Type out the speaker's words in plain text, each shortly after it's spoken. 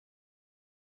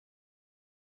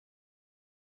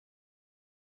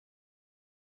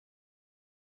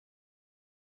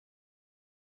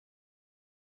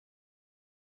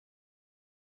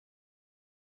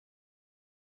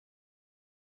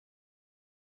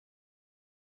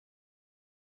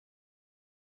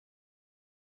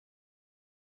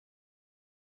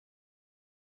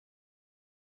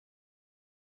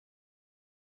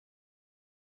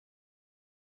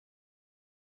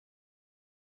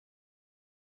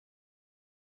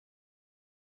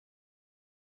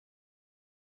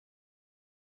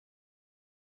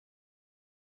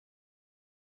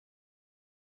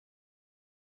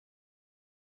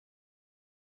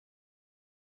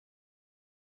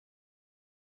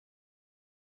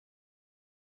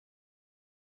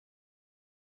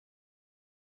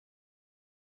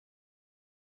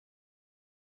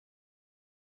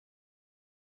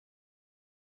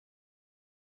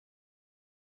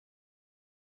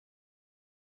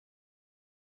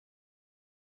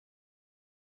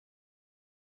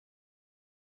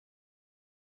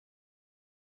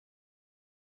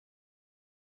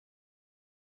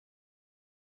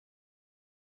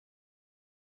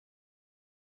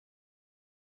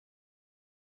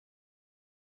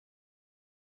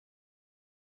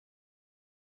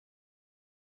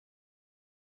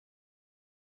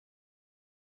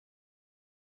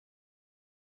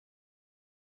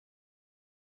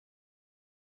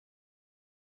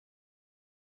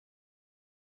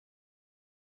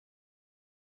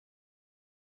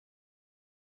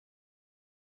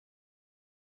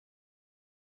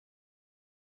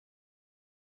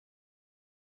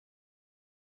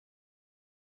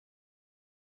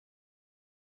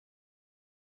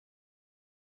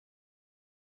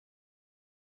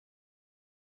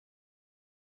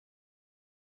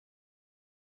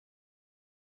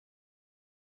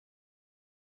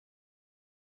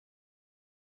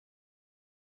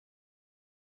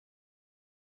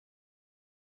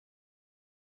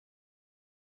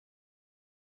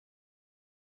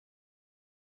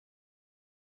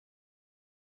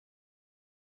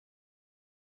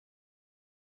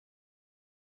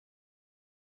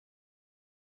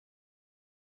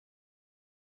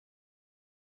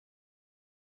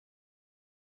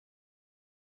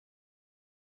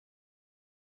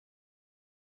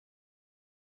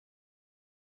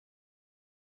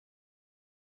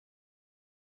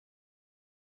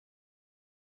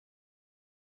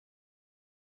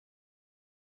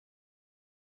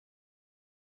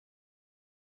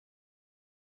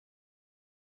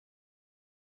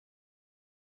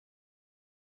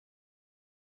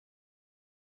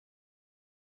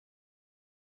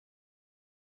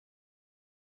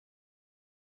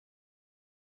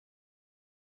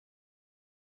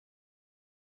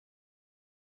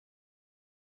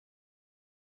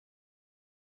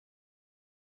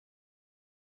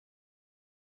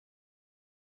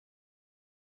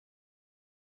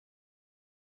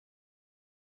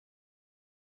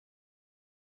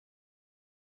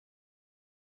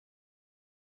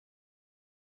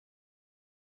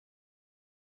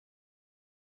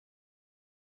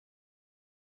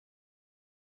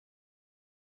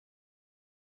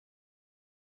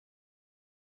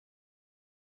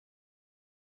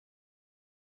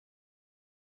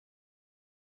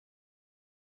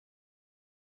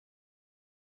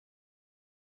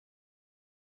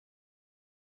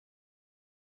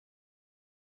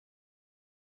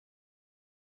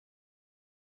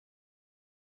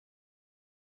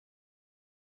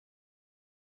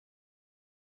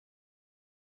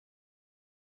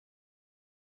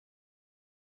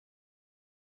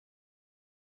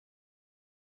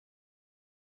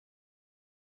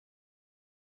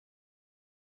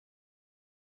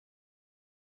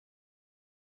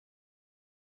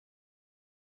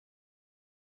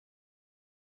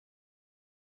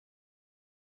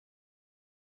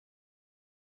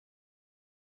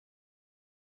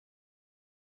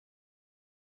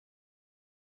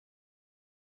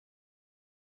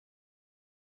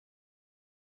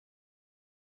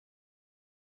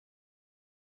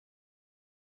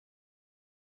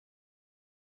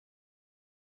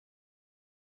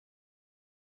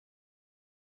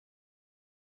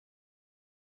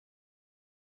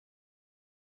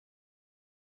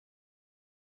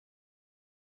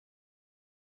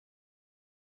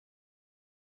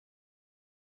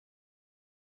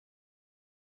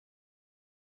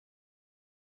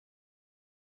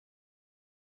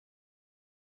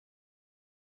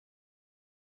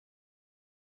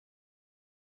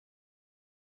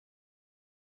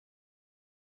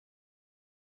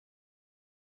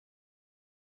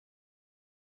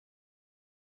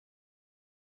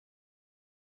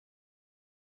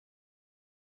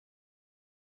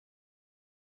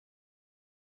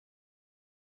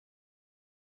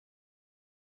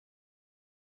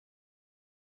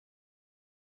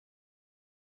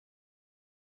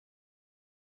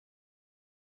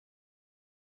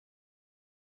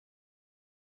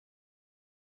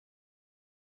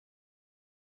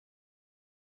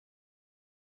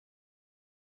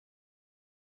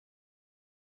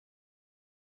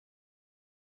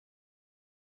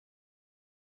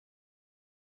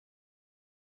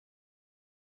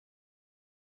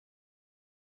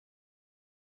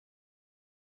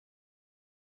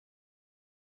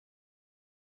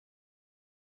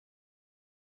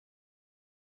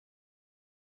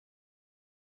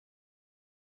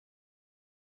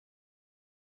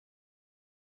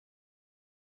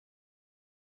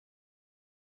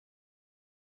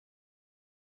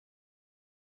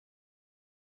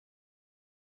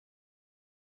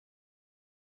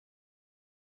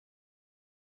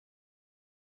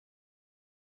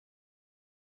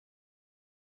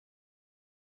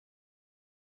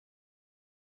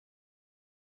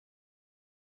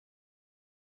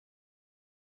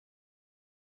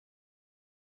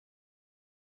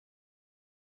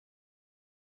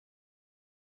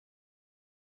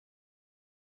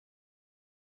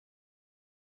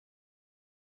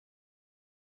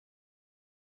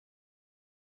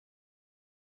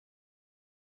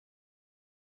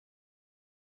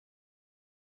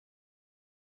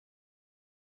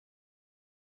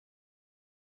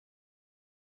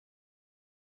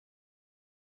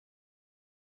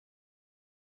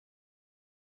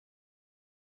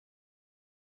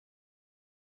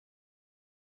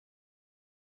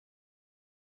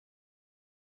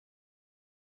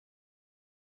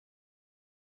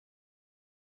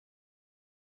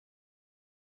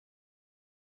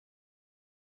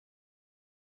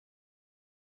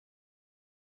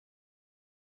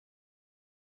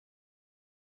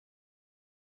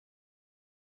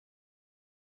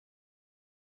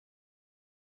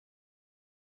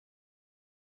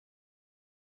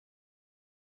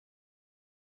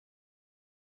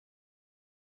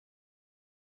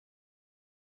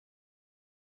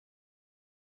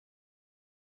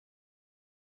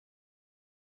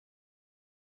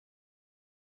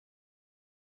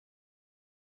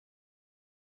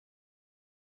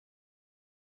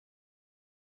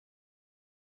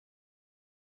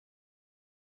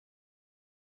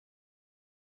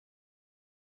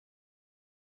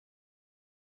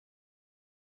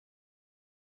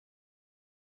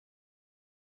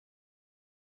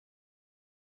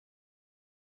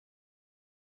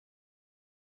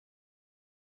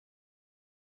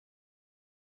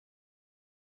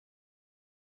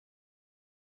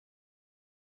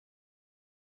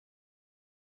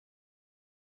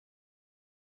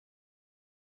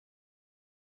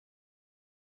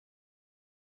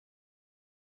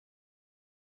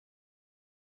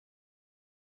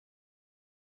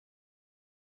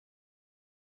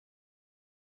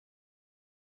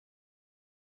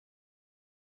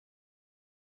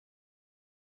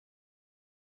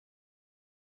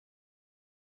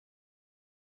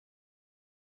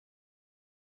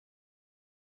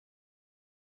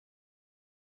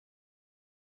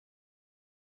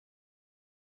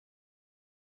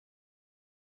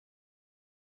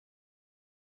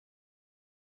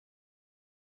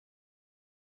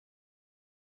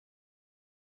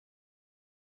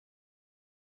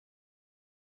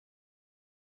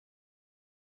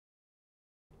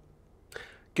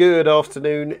Good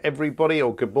afternoon, everybody,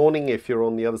 or good morning if you're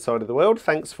on the other side of the world.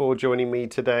 Thanks for joining me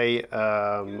today.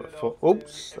 Hang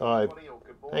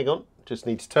on. Just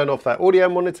need to turn off that audio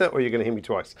monitor or you're going to hear me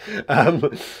twice.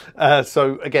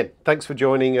 So again, thanks for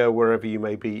joining wherever you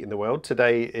may be in the world.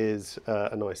 Today is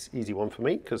a nice easy one for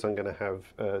me because I'm going to have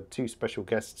two special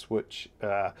guests which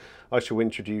I shall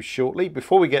introduce shortly.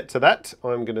 Before we get to that,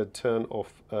 I'm going to turn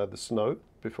off the snow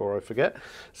before I forget.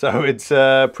 So it's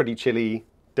pretty chilly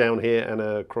down here and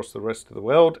across the rest of the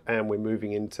world, and we're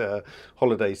moving into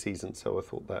holiday season, so I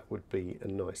thought that would be a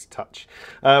nice touch.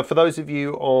 For those of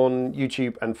you on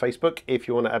YouTube and Facebook, if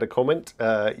you want to add a comment,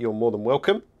 you're more than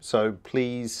welcome. So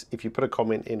please, if you put a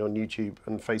comment in on YouTube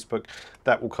and Facebook,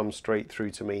 that will come straight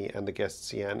through to me and the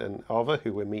guests Jan and Ava,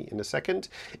 who we'll meet in a second.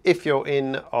 If you're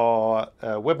in our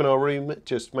webinar room,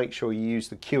 just make sure you use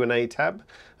the Q&A tab.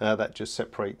 That just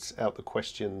separates out the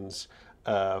questions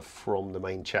from the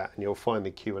main chat, and you'll find the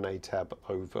Q&A tab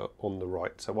over on the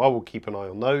right. So I will keep an eye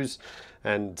on those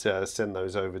and send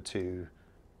those over to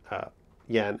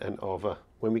Jan and Ava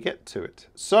when we get to it.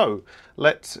 So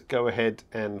let's go ahead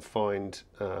and find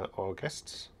our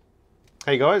guests.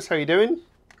 Hey guys, how you doing?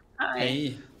 Hi.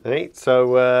 Hey. Hey,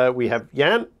 so we have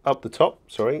Jan up the top.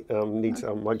 Sorry,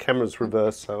 my camera's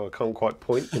reversed, so I can't quite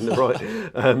point in the right.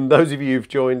 Those of you who've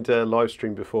joined live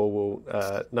stream before will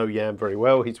know Jan very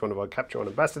well. He's one of our Capture One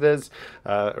ambassadors,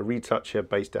 a retoucher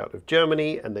based out of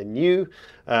Germany. And then new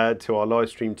to our live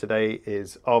stream today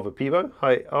is Ava Pivot.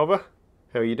 Hi, Ava.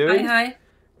 How are you doing? Hi.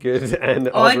 Good. And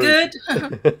All good.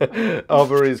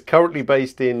 Ava is currently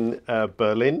based in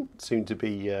Berlin, soon to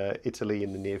be Italy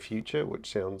in the near future,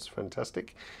 which sounds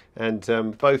fantastic. And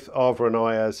both Ava and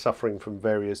I are suffering from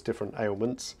various different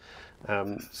ailments.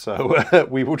 So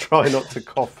we will try not to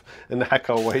cough and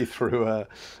hack our way through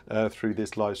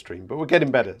this live stream. But we're getting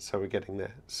better, so we're getting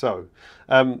there. So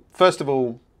first of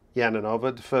all, Jan and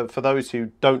Ava, for those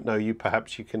who don't know you,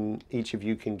 perhaps each of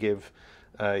you can give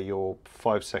your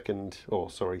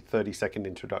 30-second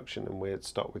introduction, and we'll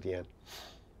start with Jan.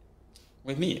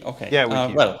 With me? Okay. Yeah, with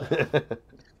you. Well,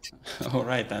 all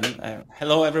right then.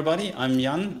 Hello everybody, I'm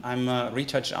Jan. I'm a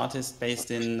retouch artist based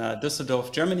in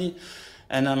Düsseldorf, Germany,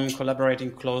 and I'm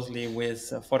collaborating closely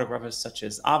with photographers such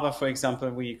as Ava, for example.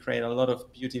 We create a lot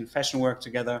of beauty and fashion work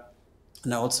together.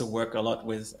 And I also work a lot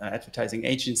with advertising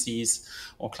agencies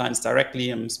or clients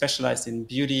directly. I'm specialized in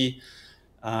beauty,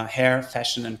 hair,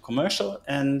 fashion, and commercial,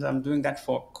 and I'm doing that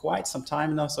for quite some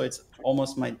time now. So it's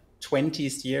almost my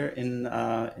 20th year in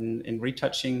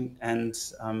retouching, and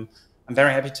I'm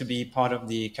very happy to be part of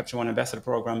the Capture One Ambassador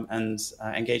program and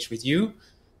engage with you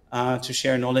to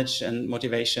share knowledge and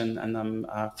motivation. And I'm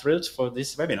thrilled for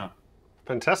this webinar.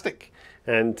 Fantastic.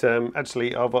 And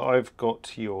actually, Ava, I've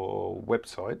got your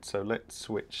website, so let's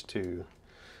switch to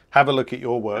have a look at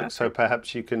your work. So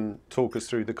perhaps you can talk us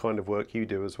through the kind of work you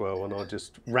do as well, and I'll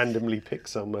just randomly pick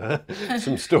some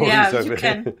stories over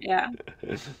here. Yeah.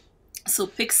 So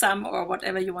pick some or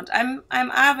whatever you want. I'm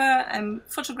Ava. I'm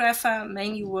photographer,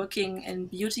 mainly working in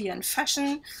beauty and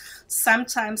fashion.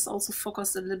 Sometimes also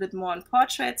focused a little bit more on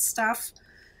portrait stuff.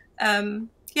 I'm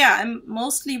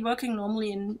mostly working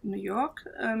normally in New York.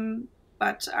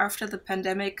 But after the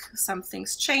pandemic, some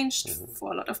things changed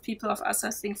for a lot of people, of us, I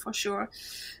think, for sure.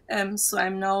 So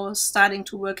I'm now starting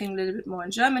to working a little bit more in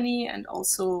Germany, and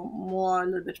also a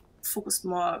little bit focused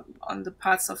more on the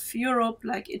parts of Europe,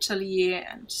 like Italy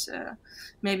and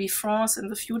maybe France in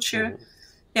the future.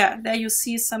 Yeah, there you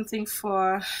see something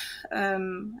for,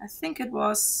 I think it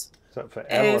was for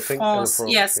France.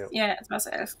 Yes, yeah, it was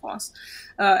Elle France.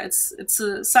 It's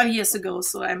some years ago,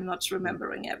 so I'm not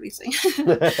remembering everything.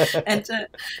 And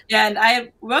and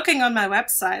I'm working on my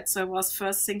website. So I was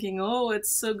first thinking, oh,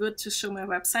 it's so good to show my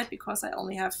website because I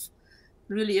only have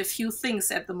really a few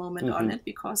things at the moment on it,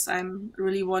 because I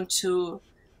really want to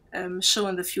show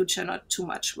in the future not too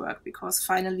much work, because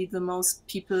finally the most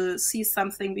people see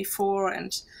something before,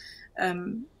 and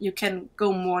you can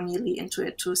go more nearly into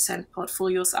it to send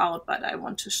portfolios out, but I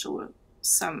want to show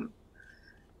some,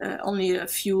 only a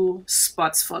few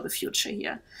spots for the future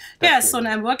here. Definitely. Yeah, so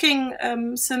I'm working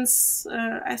since,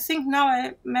 I think now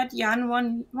I met Jan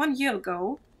one year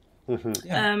ago.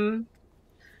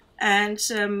 And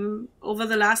over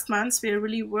the last months, we're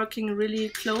really working really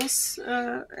close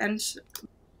and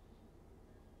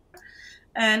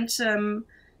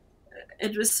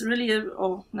it was really,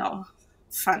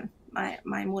 fun.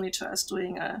 My monitor is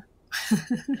doing a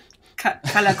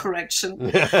color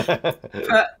correction.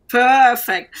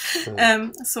 Perfect.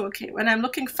 So, okay, when I'm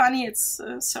looking funny, it's,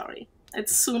 sorry.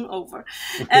 it's soon over.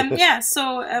 Yeah,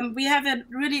 so we have a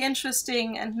really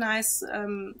interesting and nice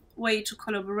way to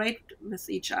collaborate with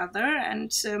each other.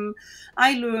 And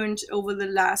I learned over the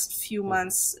last few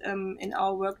months in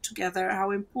our work together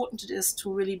how important it is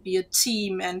to really be a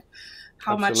team, and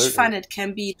how much fun it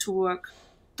can be to work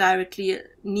directly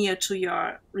near to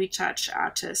your retouch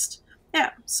artist.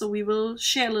 Yeah, so we will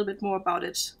share a little bit more about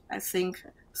it, I think,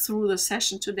 through the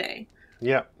session today.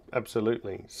 Yeah,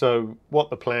 absolutely. So what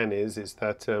the plan is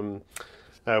that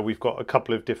we've got a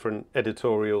couple of different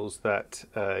editorials that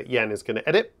Jan is going to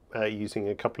edit using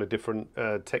a couple of different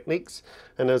techniques.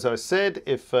 And as I said,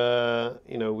 if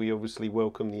you know, we obviously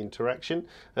welcome the interaction.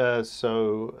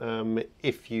 So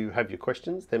if you have your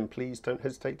questions, then please don't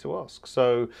hesitate to ask.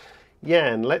 So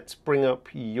Jan, let's bring up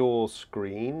your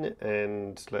screen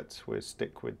and we'll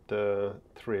stick with the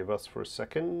three of us for a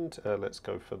second. Let's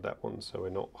go for that one so we're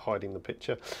not hiding the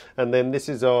picture. And then this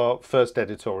is our first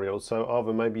editorial. So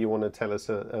Ava, maybe you want to tell us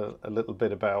a little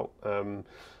bit about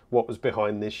what was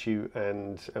behind this shoot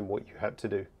and what you had to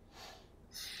do.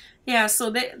 Yeah,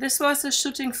 so this was a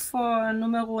shooting for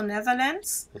Numero,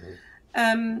 Netherlands.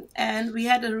 And we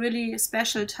had a really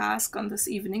special task on this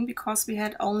evening because we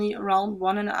had only around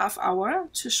 1.5 hours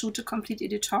to shoot a complete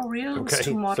editorial with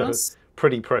 2 models. So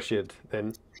pretty pressured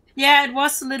then. Yeah, it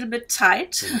was a little bit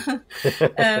tight.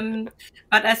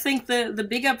 But I think the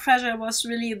bigger pressure was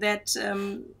really that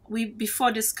we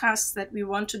before discussed that we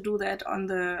want to do that on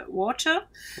the water,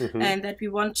 and that we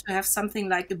want to have something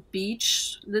like a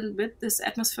beach, a little bit, this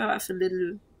atmosphere of a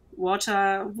little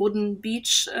water wooden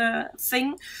beach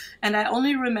thing. And I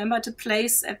only remember the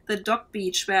place at the dock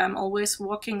beach where I'm always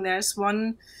walking. There's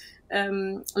one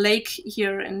lake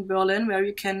here in Berlin where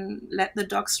you can let the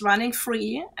dogs running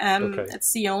free.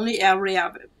 It's the only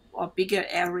area or bigger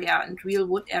area and real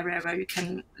wood area where you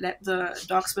can let the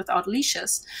dogs without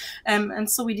leashes. And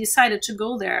so we decided to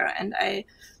go there, and I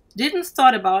didn't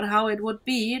thought about how it would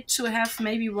be to have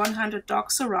maybe 100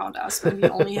 dogs around us when we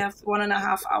only have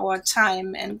 1.5 hour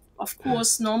time. And of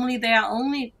course, normally there are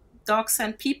only dogs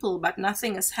and people, but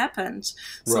nothing has happened.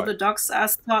 So the dogs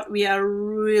thought we are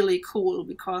really cool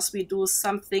because we do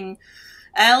something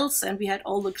else, and we had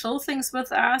all the clothing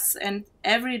with us, and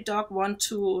every dog want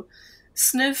to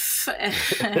sniff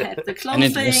at the clothing.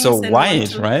 And it was so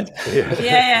wide, right?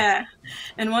 Yeah,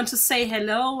 and want to say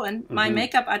hello. And my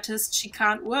makeup artist, she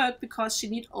can't work because she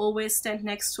need always stand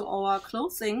next to our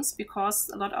clothing because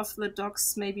a lot of the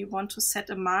dogs maybe want to set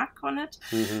a mark on it.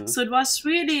 So it was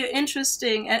really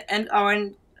interesting. And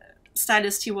our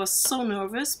stylist, he was so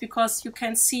nervous because you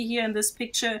can see here in this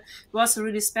picture, it was a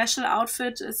really special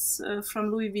outfit. It's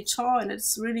from Louis Vuitton, and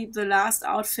it's really the last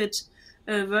outfit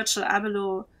Virgil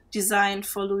Abloh designed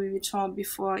for Louis Vuitton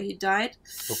before he died.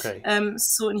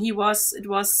 So and it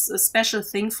was a special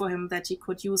thing for him that he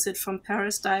could use it from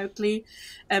Paris directly,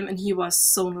 and he was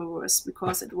so nervous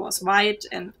because it was white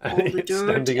and all the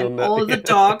dirt and all the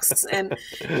dogs, and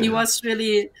he was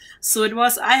really, so it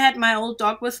was, I had my old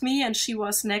dog with me and she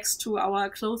was next to our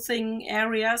clothing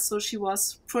area, so she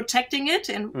was protecting it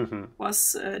and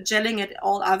was yelling at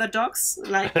all other dogs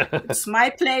like, it's my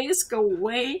place, go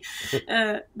away.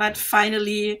 But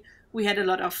finally we had a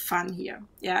lot of fun here.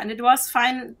 Yeah, and it was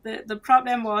fine. The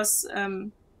problem was,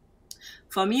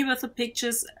 for me with the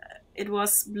pictures, it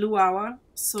was blue hour.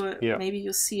 So maybe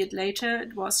you see it later.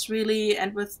 It was really,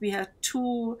 and we had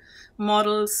 2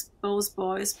 models, both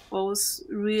boys, both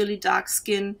really dark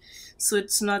skin. So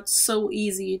it's not so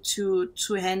easy to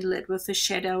handle it with the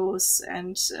shadows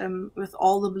and with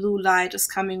all the blue light is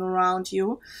coming around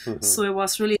you. So it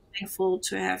was really thankful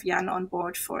to have Jan on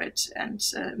board for it and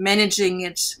managing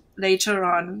it later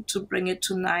on to bring it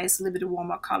to nice, a little bit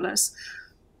warmer colors.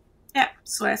 Yeah,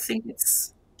 so I think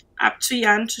it's up to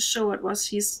Jan to show what was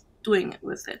he's doing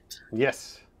with it.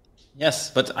 Yes,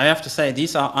 but I have to say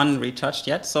these are unretouched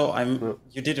yet. So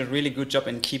you did a really good job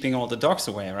in keeping all the dogs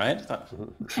away, right?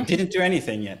 Didn't do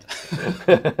anything yet.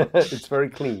 It's very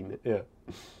clean. Yeah.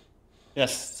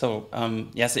 Yes. So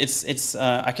yes, it's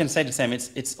I can say the same.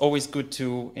 It's always good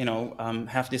to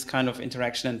have this kind of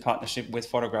interaction and partnership with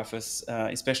photographers,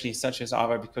 especially such as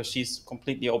Ava, because she's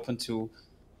completely open to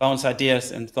bounce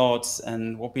ideas and thoughts.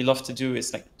 And what we love to do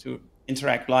is like to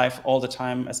interact live all the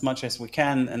time as much as we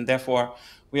can, and therefore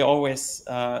we always,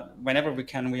 whenever we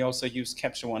can, we also use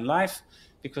Capture One Live,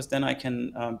 because then I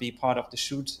can be part of the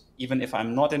shoot, even if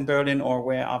I'm not in Berlin or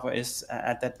where Ava is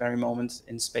at that very moment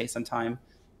in space and time.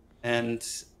 And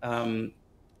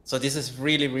so this is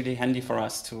really, really handy for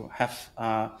us to have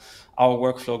our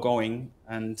workflow going.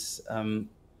 And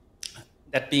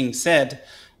that being said,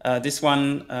 this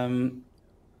one,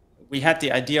 we had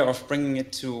the idea of bringing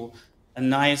it to a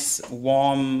nice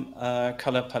warm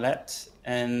color palette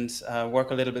and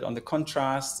work a little bit on the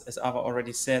contrast. As Ava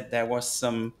already said, there was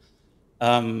some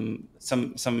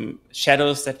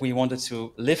shadows that we wanted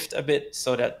to lift a bit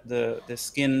so that the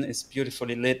skin is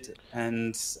beautifully lit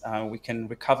and we can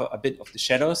recover a bit of the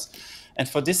shadows. And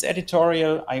for this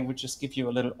editorial, I would just give you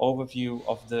a little overview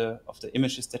of the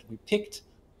images that we picked.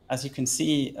 As you can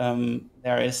see,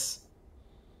 there is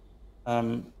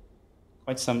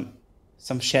quite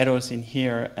some shadows in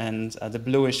here and the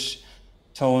bluish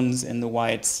tones in the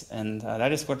whites, and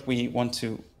that is what we want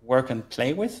to work and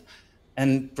play with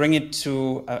and bring it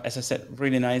to, as I said,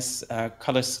 really nice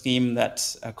color scheme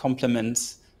that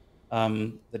complements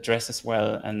the dress as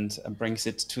well and brings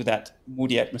it to that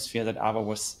moody atmosphere that Ava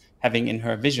was having in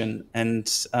her vision. And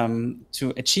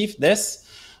to achieve this,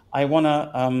 I want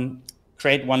to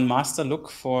create one master look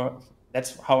for.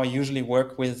 That's how I usually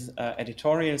work with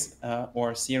editorials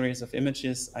or series of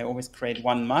images. I always create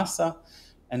one master,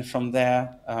 and from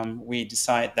there we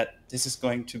decide that this is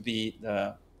going to be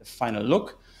the final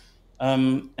look.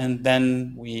 And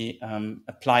then we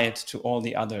apply it to all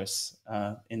the others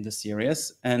in the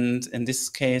series. And in this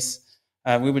case,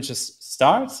 we will just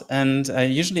start. And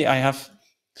usually I have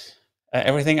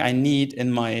everything I need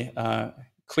in my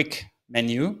quick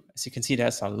menu. As you can see,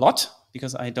 there's a lot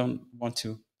because I don't want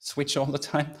to switch all the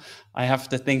time. I have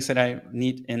the things that I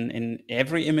need in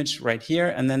every image right here.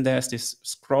 And then there's this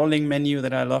scrolling menu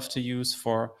that I love to use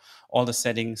for all the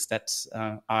settings that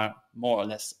are more or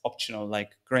less optional,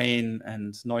 like grain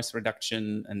and noise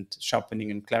reduction and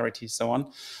sharpening and clarity, so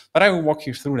on. But I will walk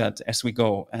you through that as we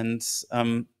go. And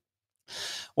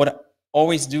what I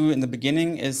always do in the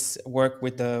beginning is work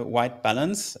with the white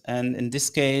balance. And in this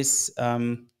case,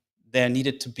 there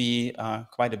needed to be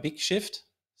quite a big shift.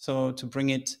 So to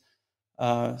bring it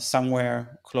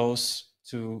somewhere close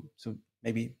to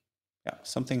maybe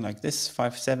something like this,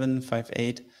 5.7,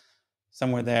 5.8,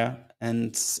 somewhere there.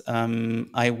 And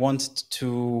I want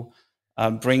to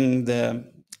bring the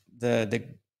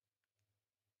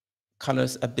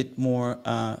colors a bit more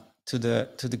to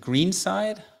the green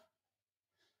side.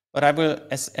 But I will,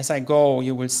 as I go,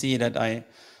 you will see that I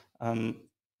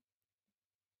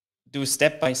do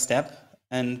step by step,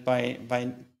 and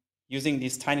by using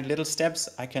these tiny little steps,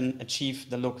 I can achieve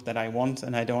the look that I want,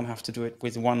 and I don't have to do it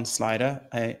with one slider.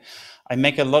 I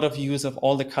make a lot of use of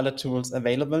all the color tools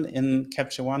available in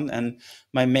Capture One, and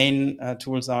my main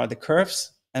tools are the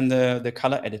curves and the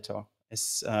color editor,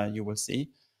 as you will see.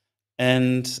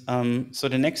 And so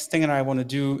the next thing that I want to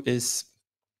do is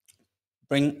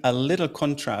bring a little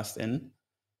contrast in,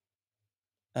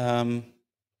 maybe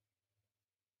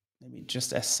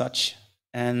just as such.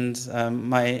 And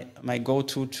my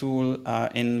go-to tool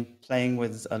in playing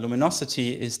with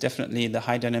luminosity is definitely the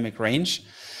high dynamic range.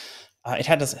 It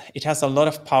has a lot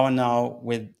of power now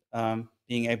with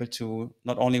being able to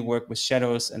not only work with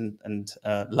shadows and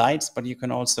lights, but you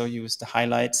can also use the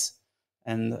highlights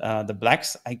and the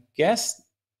blacks. I guess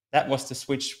that was the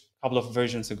switch a couple of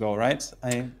versions ago, right?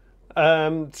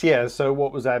 Yeah, so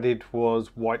what was added was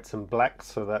whites and blacks,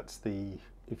 so that's the,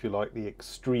 if you like, the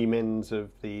extreme ends of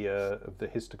the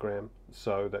histogram.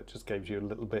 So that just gives you a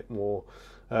little bit more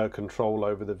control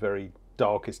over the very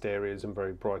darkest areas and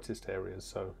very brightest areas.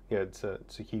 So yeah, it's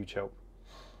a huge help.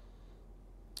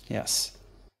 Yes.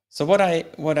 So what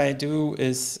I do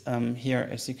is here,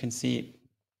 as you can see,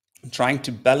 I'm trying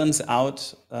to balance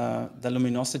out the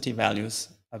luminosity values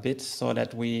a bit so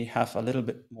that we have a little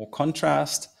bit more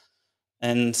contrast.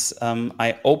 And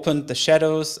I opened the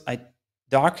shadows, I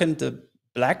darkened the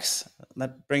blacks,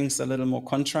 that brings a little more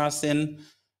contrast in.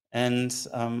 And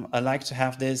I like to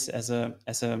have this as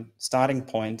a starting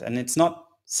point. And it's not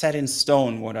set in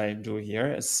stone what I do here.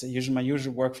 It's usually my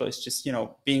usual workflow is just, you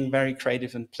know, being very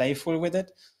creative and playful with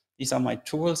it. These are my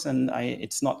tools, and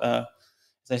it's not as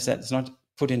I said, it's not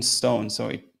put in stone.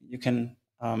 So you can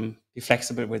be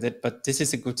flexible with it, but this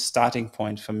is a good starting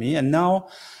point for me. And now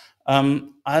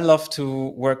I love to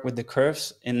work with the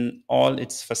curves in all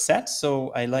its facets. So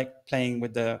I like playing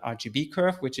with the RGB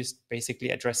curve, which is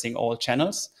basically addressing all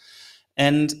channels.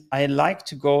 And I like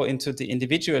to go into the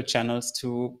individual channels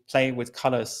to play with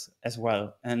colors as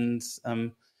well. And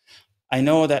I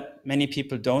know that many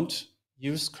people don't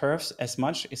use curves as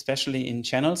much, especially in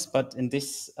channels, but in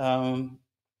this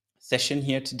session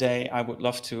here today, I would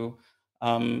love to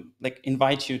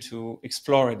invite you to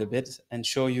explore it a bit and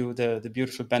show you the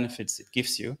beautiful benefits it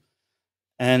gives you.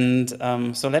 And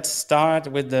so let's start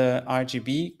with the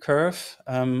RGB curve.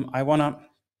 I want to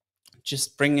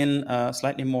just bring in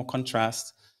slightly more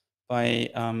contrast by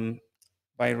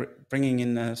bringing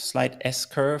in a slight S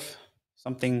curve,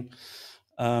 something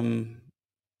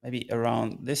maybe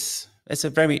around this it's a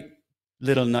very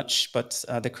little nudge, but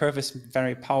the curve is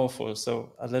very powerful.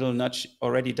 So a little nudge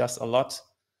already does a lot.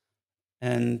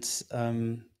 And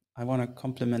I want to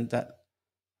complement that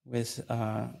with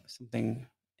something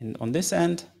on this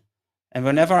end. And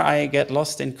whenever I get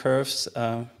lost in curves,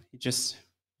 just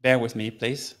bear with me,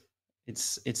 please.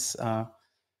 It's a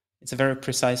very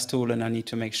precise tool, and I need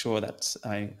to make sure that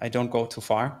I don't go too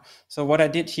far. So what I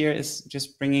did here is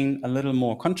just bringing a little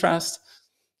more contrast.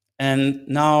 And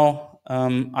now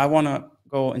I want to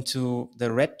go into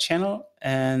the red channel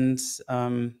and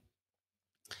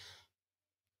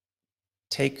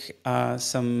take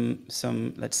some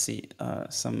let's see,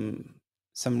 some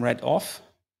red off.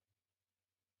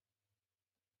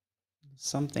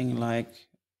 Something like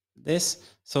this.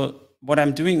 So what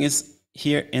I'm doing is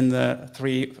here in the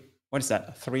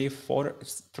three-quarter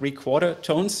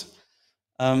tones,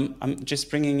 I'm just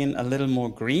bringing in a little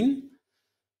more green.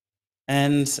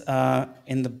 And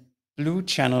in the blue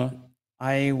channel,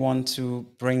 I want to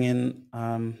bring in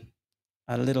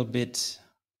a little bit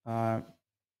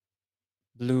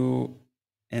blue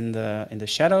in the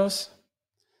shadows.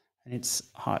 And it's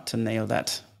hard to nail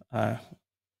that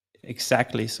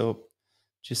exactly. So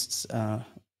just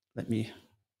let me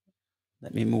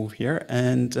move here,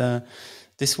 and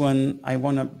this one I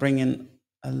want to bring in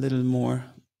a little more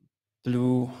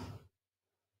blue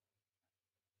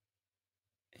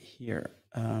here,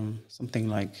 something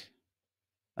like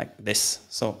this.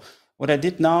 So what I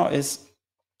did now is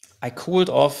I cooled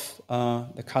off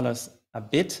the colors a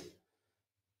bit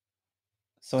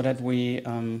so that we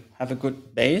have a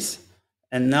good base,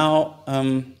 and now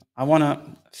I want to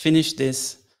finish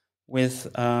this with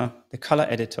the color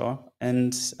editor,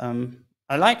 and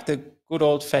I like the good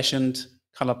old-fashioned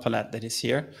color palette that is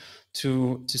here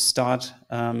to start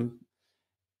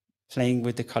playing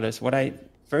with the colors.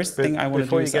 First thing I want to do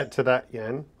before you get to that,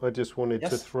 Jan, I just wanted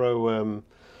to throw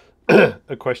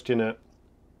a question at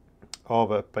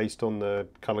Ava based on the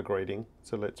color grading.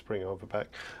 So let's bring Ava back.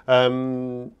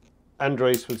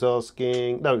 Andres was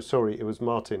asking, no, sorry, it was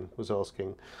Martin was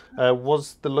asking,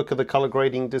 was the look of the color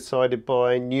grading decided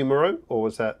by Numero, or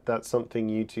was that something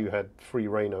you two had free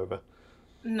reign over?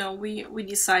 No, we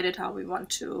decided how we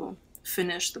want to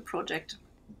finish the project.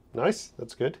 Nice,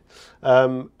 that's good.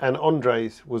 And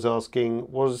Andres was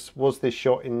asking, was this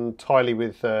shot entirely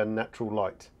with natural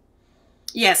light?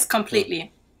 Yes,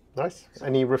 completely. Nice.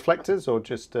 Any reflectors or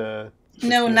just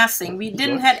no, nothing. We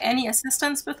didn't have any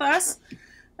assistants with us.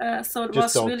 So it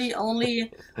was really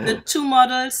only the two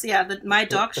models. Yeah, my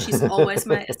dog, she's always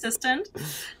my assistant.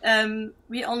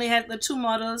 We only had the two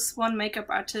models, one makeup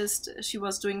artist, she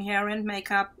was doing hair and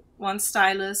makeup, one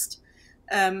stylist,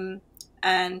 and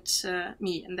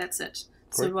me, and that's it.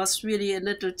 Great. So it was really a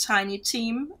little tiny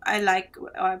team. I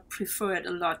prefer it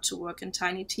a lot to work in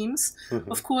tiny teams.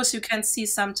 Mm-hmm. Of course, you can see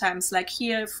sometimes, like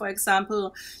here, for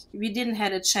example, we didn't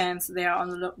have a chance there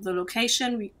on the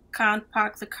location. We can't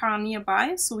park the car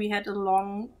nearby, so we had a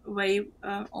long way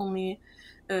only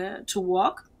to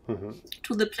walk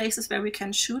to the places where we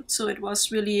can shoot. So it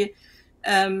was really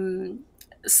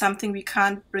something we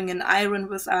can't bring an iron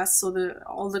with us. So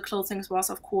all the clothing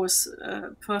was, of course,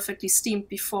 perfectly steamed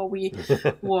before we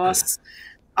was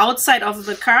outside of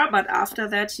the car, but after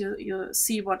that you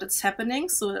see what is happening.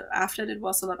 So after it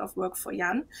was a lot of work for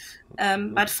Jan,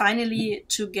 but finally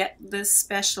to get this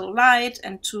special light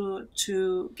and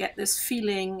to get this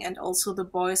feeling, and also the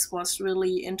boys was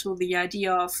really into the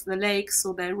idea of the lake,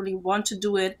 so they really want to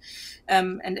do it,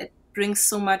 and it brings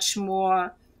so much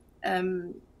more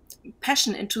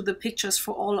passion into the pictures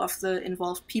for all of the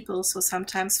involved people. So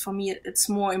sometimes for me it's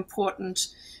more important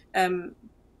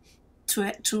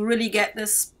to really get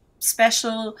this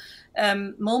special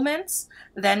moments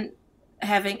than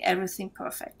having everything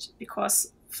perfect,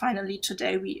 because finally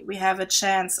today we have a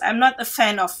chance. I'm not a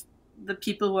fan of the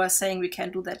people who are saying we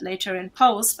can do that later in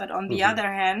post, but on the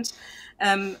other hand,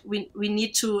 we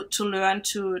need to learn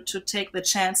to take the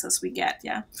chances we get.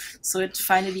 Yeah, so it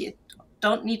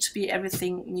don't need to be,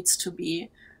 everything needs to be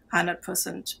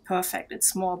 100% perfect.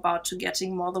 It's more about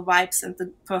getting more the vibes and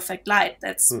the perfect light.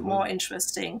 That's more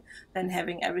interesting than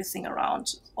having everything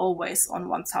around always on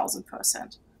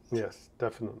 1000%. Yes,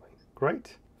 definitely.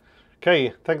 Great.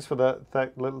 Okay, thanks for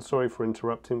that little, sorry for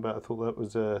interrupting, but I thought that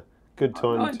was a good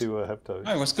time to have those.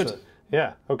 Oh, it was good. So,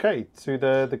 yeah, okay, to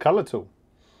the color tool.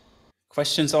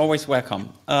 Questions always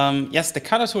welcome. Yes, the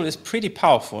color tool is pretty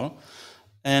powerful,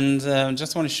 and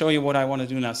just want to show you what I want to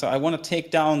do now. So I want to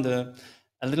take down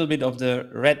a little bit of the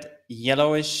red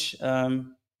yellowish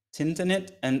tint in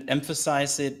it and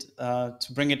emphasize it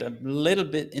to bring it a little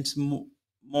bit into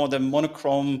more the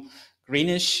monochrome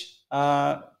greenish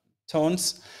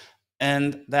tones.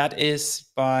 And that is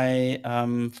by,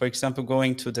 for example,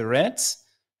 going to the reds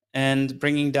and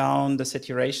bringing down the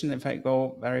saturation. If I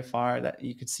go very far, that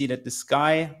you could see that the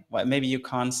sky, well, maybe you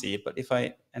can't see it, but if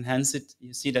I enhance it,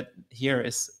 you see that here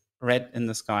is red in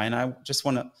the sky. And I just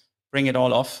want to bring it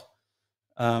all off,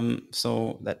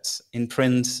 so that in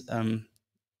print,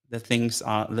 the things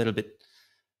are a little bit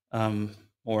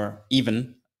more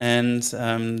even. And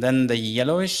then the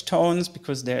yellowish tones,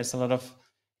 because there's a lot of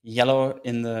yellow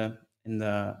in the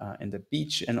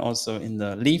beach and also in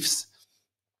the leaves,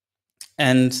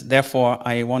 and therefore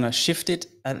I want to shift it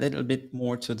a little bit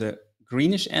more to the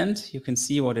greenish end. You can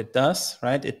see what it does,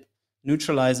 right? It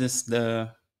neutralizes the,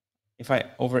 if I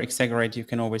over exaggerate, you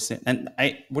can always see, and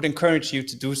I would encourage you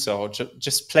to do so.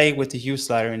 Just play with the hue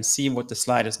slider and see what the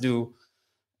sliders do,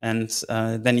 and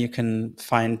then you can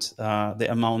find the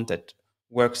amount that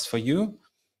works for you.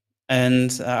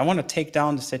 And I want to take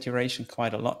down the saturation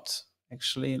quite a lot,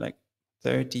 actually, like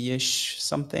 30-ish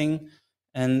something.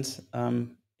 And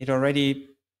it already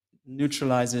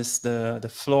neutralizes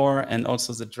the floor and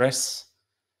also the dress.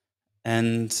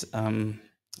 And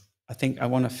I think I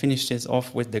want to finish this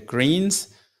off with the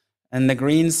greens. And the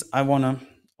greens, I want to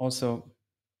also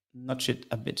notch it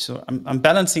a bit. So I'm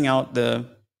balancing out the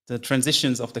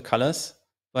transitions of the colors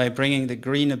by bringing the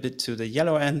green a bit to the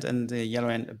yellow end and the yellow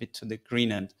end a bit to the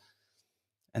green end.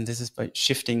 And this is by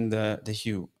shifting the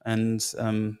hue. And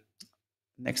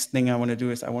next thing I want to do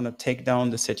is I want to take down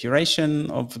the saturation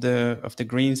of the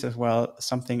greens as well,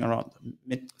 something around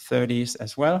mid-30s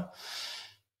as well.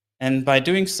 And by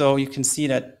doing so, you can see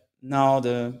that now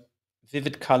the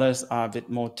vivid colors are a bit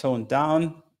more toned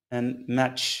down and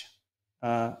match,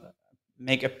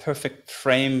 make a perfect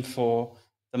frame for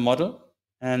the model.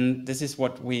 And this is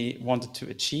what we wanted to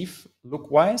achieve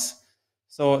look-wise.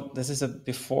 So this is a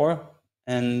before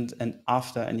and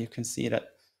after, and you can see that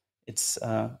it's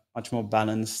much more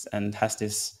balanced and has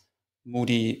this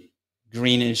moody,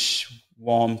 greenish,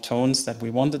 warm tones that we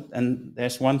wanted. And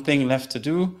there's one thing left to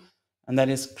do, and that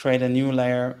is create a new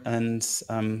layer and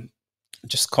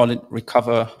just call it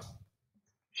recover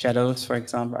shadows, for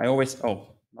example. I always,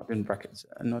 not in brackets,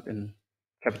 not in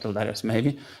capital letters,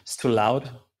 maybe. It's too loud.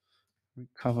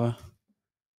 Recover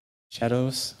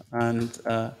shadows. And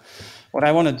what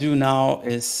I want to do now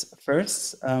is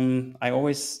first, I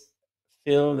always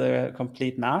fill the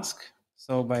complete mask.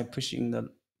 So by pushing the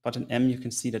button M, you can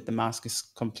see that the mask is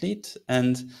complete.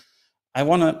 And I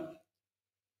want to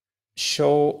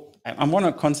show, I want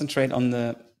to concentrate on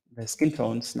the skin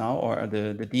tones now, or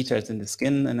the details in the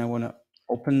skin. And I want to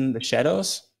open the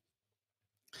shadows.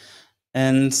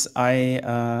 And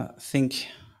I think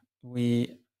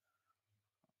we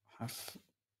have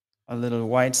a little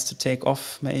whites to take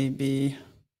off, maybe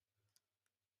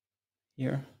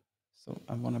here. So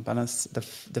I want to balance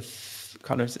the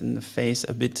colors in the face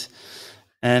a bit.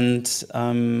 And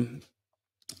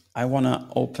I want to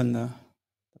open the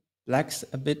blacks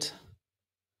a bit.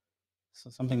 So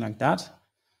something like that.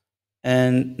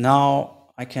 And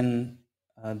now I can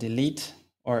delete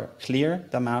or clear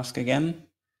the mask again.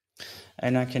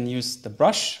 And I can use the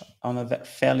brush on a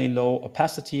fairly low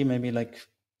opacity, maybe like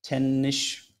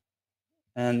 10-ish.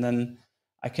 And then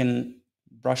I can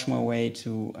brush my way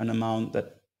to an amount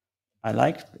that I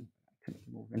like. I can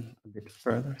move in a bit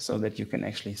further so that you can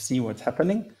actually see what's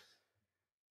happening.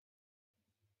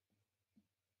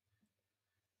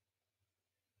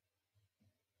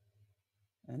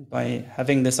 And by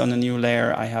having this on a new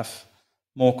layer, I have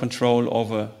more control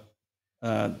over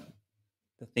the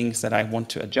things that I want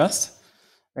to adjust.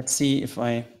 Let's see if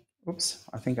I, oops,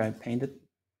 I think I painted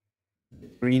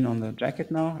green on the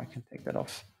jacket now. I can take that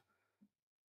off.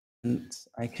 And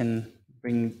I can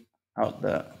bring out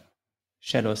the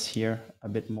shadows here a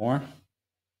bit more.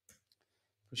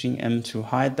 Pushing M to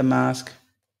hide the mask.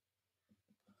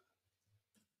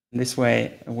 And this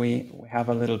way we have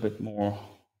a little bit more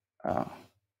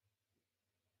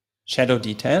shadow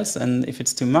details. And if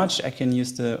it's too much, I can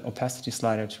use the opacity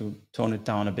slider to tone it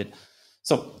down a bit.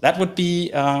 So that would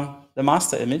be the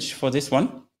master image for this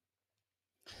one.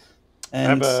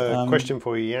 And, I have a question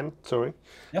for you, Jan. Sorry.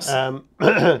 Yes.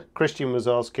 Christian was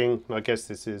asking, I guess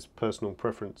this is personal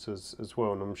preference as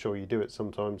well, and I'm sure you do it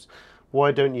sometimes.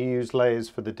 Why don't you use layers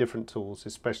for the different tools,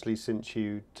 especially since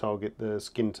you target the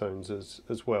skin tones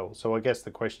as well? So I guess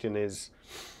the question is,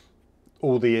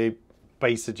 all the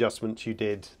base adjustments you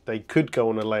did, they could go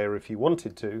on a layer if you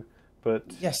wanted to, but...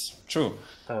 Yes, true.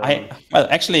 Well,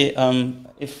 actually,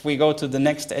 if we go to the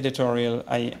next editorial,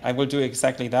 I will do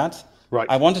exactly that. Right.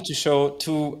 I wanted to show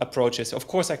two approaches. Of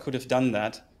course, I could have done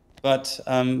that, but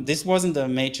this wasn't a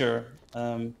major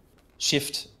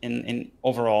shift in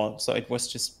overall. So it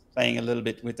was just playing a little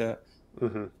bit with the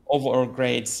overall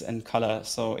grades and color.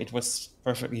 So it was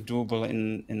perfectly doable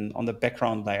on the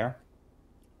background layer.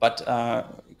 But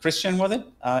Christian, was it?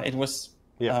 It was.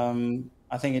 Yeah.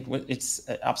 I think it's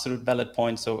an absolute valid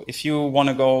point. So if you want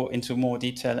to go into more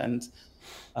detail, and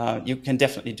you can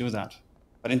definitely do that.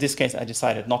 But in this case, I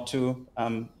decided not to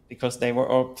because they were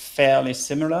all fairly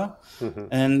similar.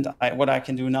 And what I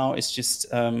can do now is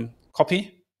just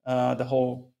copy the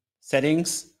whole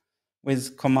settings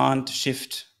with Command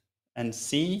Shift and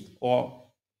C, or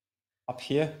up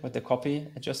here with the copy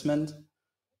adjustment.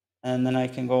 And then I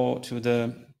can go to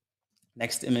the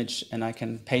next image and I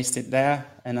can paste it there.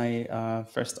 And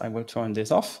first I will turn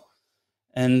this off.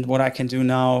 And what I can do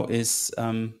now is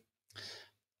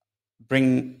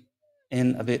bring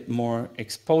in a bit more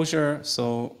exposure.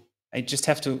 So I just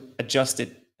have to adjust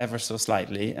it ever so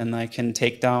slightly. And I can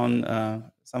take down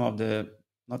some of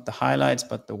not the highlights,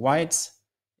 but the whites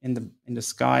in the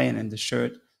sky and in the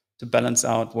shirt to balance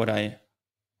out what I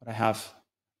have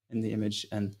in the image.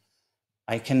 And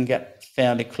I can get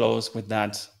fairly close with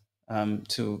that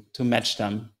to match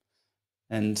them.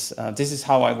 And this is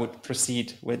how I would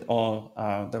proceed with all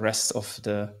the rest of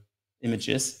the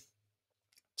images,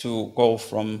 to go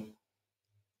from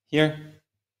here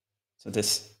to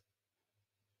this.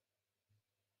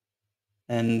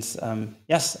 And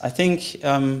yes, I think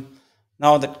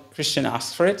now that Christian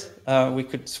asked for it, we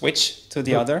could switch to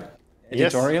the other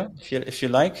editorial, if you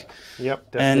like.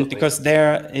 Yep, definitely. And because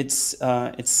there it's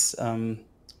a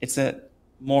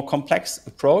more complex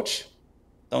approach.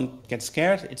 Don't get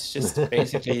scared. It's just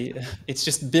basically it's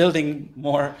just building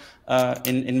more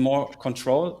in more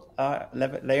control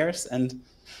layers. And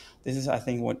this is, I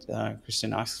think, what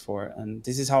Christian asked for. And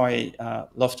this is how I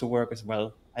love to work as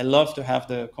well. I love to have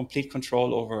the complete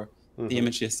control over the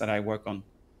images that I work on.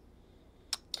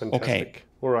 Fantastic. Okay.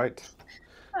 All right.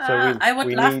 So I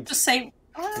would love to say...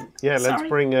 yeah, let's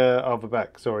bring Ava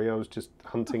back. Sorry, I was just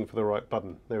hunting for the right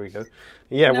button. There we go.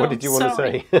 Yeah, no, what did you want to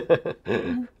say?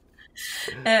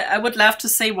 I would love to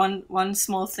say one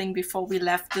small thing before we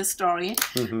left this story,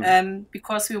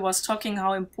 because we was talking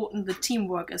how important the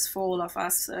teamwork is for all of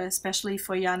us, especially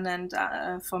for Jan and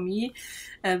for me.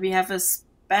 We have a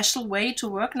special way to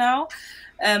work now,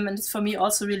 and it for me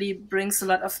also really brings a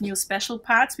lot of new special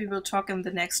parts. We will talk in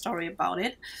the next story about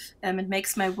it. It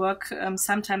makes my work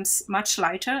sometimes much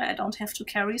lighter. I don't have to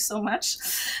carry so much.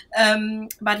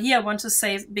 But here I want to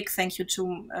say a big thank you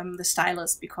to the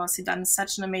stylist, because he done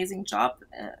such an amazing job.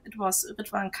 It was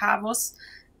Ritwan Kavus,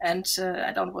 and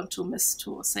I don't want to miss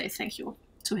to say thank you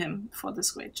to him for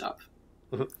this great job.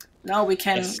 Now we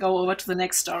can go over to the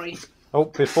next story. Oh,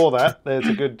 before that, there's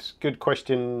a good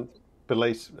question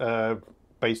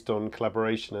based on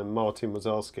collaboration, and Martin was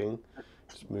asking,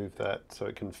 just move that so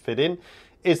it can fit in.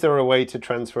 Is there a way to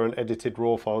transfer an edited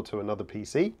RAW file to another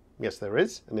PC? Yes, there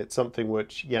is, and it's something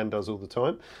which Jan does all the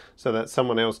time, so that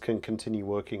someone else can continue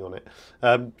working on it.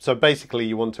 So basically,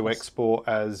 you want to export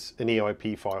as an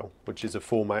EIP file, which is a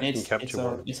format in Capture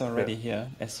One. It's already here,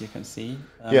 as you can see.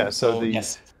 So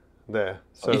yes, there.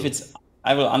 So if it's,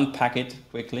 I will unpack it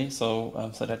quickly,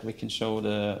 so that we can show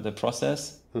the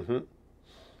process.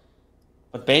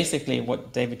 But basically,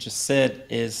 what David just said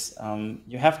is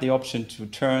you have the option to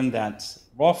turn that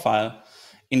RAW file,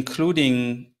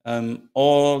 including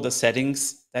all the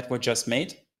settings that were just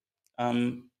made,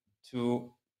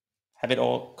 to have it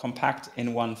all compact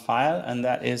in one file. And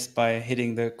that is by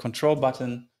hitting the Control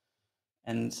button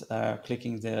and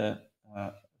clicking the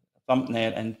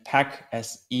thumbnail and pack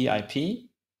as EIP.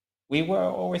 We were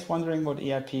always wondering what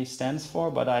EIP stands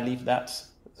for, but I leave that.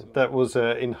 That was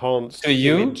enhanced to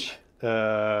you. Image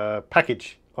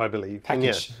package, I believe.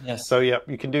 Package, yes. So yeah,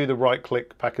 you can do the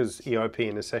right-click pack as EIP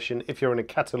in a session. If you're in a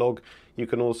catalog, you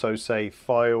can also say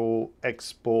file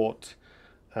export.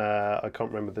 I can't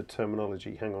remember the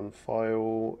terminology. Hang on,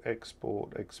 file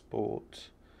export.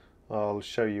 I'll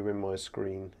show you in my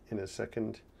screen in a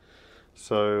second.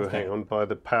 So hang on, by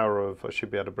the power of, I should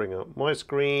be able to bring up my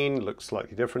screen. Looks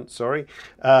slightly different, sorry.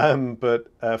 But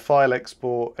file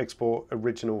export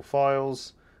original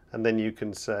files, and then you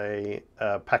can say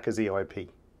pack as EIP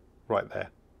right there.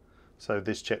 So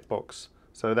this checkbox.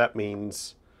 So that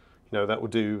means, you know, that will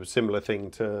do a similar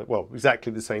thing to, well,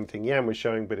 exactly the same thing Jan was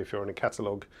showing, but if you're in a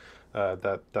catalog,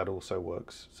 that also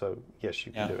works. So yes,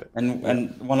 you can do it.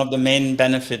 And one of the main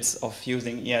benefits of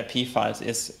using EIP files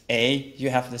is you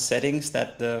have the settings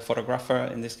that the photographer,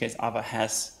 in this case Ava,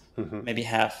 has maybe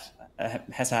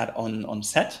has had on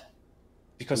set,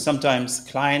 because sometimes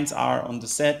clients are on the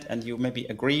set and you maybe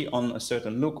agree on a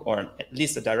certain look or at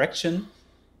least a direction,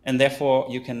 and therefore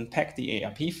you can pack the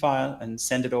EIP file and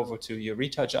send it over to your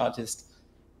retouch artist,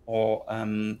 or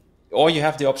or you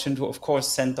have the option to, of course,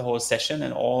 send the whole session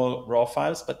and all raw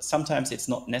files, but sometimes it's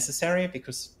not necessary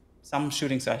because some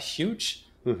shootings are huge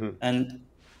and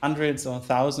hundreds or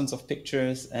thousands of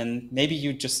pictures, and maybe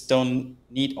you just don't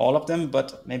need all of them,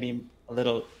 but maybe a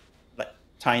little like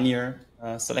tinier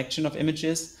selection of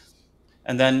images.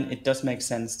 And then it does make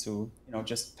sense to, you know,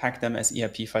 just pack them as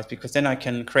EIP files, because then I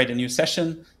can create a new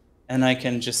session and I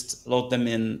can just load them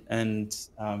in and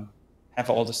have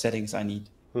all the settings I need.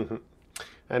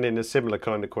 And in a similar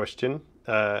kind of question,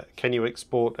 can you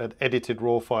export an edited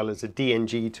RAW file as a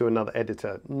DNG to another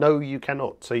editor? No, you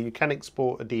cannot. So you can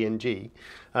export a DNG,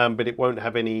 but it won't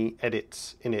have any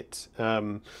edits in it.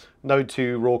 No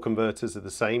two RAW converters are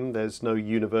the same. There's no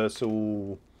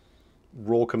universal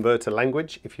RAW converter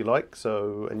language, if you like.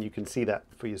 So, and you can see that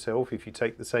for yourself. If you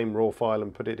take the same RAW file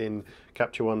and put it in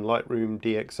Capture One, Lightroom,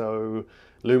 DxO,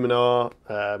 Luminar,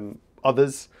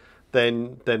 others,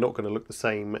 then they're not going to look the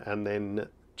same. And then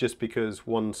just because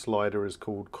one slider is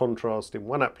called contrast in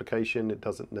one application, it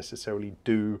doesn't necessarily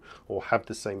do or have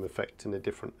the same effect in a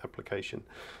different application.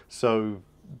 So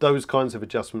those kinds of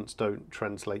adjustments don't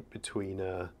translate between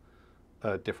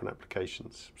different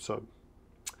applications. So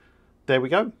there we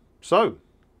go. So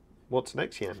what's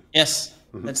next, Jan? Yes,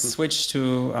 let's switch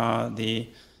to the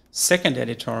second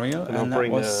editorial. And I'll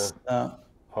bring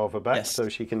Ava back so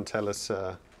she can tell us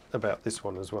about this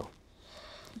one as well.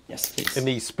 Yes, please. In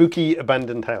the spooky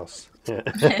abandoned house. Yeah.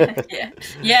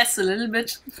 Yes, a little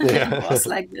bit. It was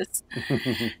like this.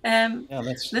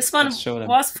 This one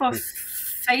was for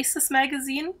Faces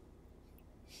magazine.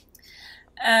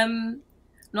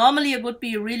 Normally it would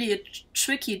be really a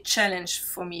tricky challenge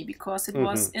for me because it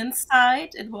was inside,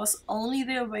 it was only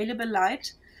the available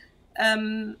light.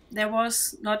 There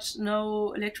was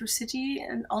no electricity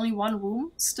and only one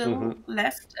room still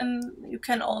left, and you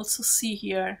can also see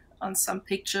here on some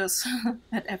pictures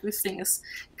that everything is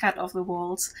cut off the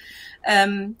walls.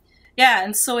 Yeah,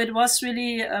 and so it was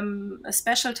really a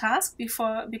special task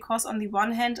because on the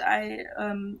one hand I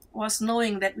was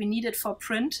knowing that we need it for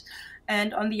print,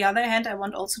 and on the other hand I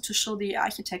want also to show the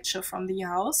architecture from the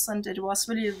house, and it was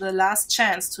really the last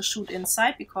chance to shoot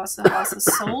inside because the house is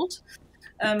sold.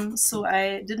 So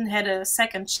I didn't have a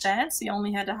second chance. We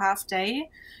only had a half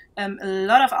day. A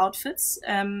lot of outfits,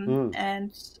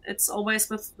 and it's always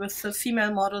with the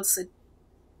female models, it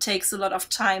takes a lot of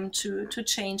time to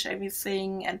change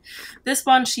everything. And this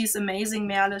one, she's amazing,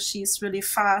 Merle. She's really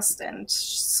fast and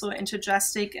so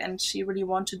enthusiastic, and she really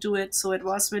want to do it. So it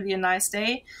was really a nice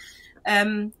day.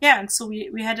 Yeah, and so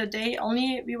we had a day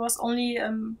only. We was only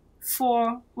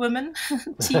 4 women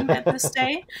team at this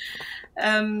day.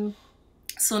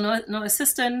 So no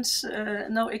assistant,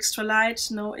 no extra light,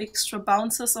 no extra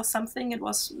bounces or something. It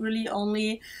was really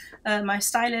only my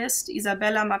stylist,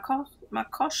 Isabella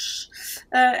Makosh,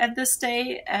 at this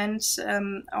day, and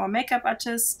our makeup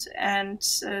artist, and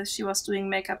she was doing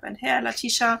makeup and hair,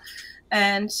 Latisha,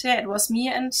 and yeah, it was me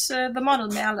and the model,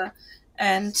 Merle.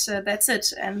 And that's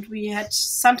it. And we had,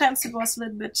 sometimes it was a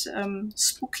little bit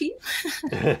spooky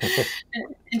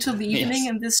into the evening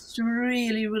in this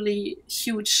really, really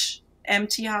huge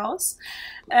empty house,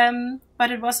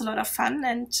 but it was a lot of fun,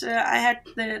 and I had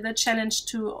the challenge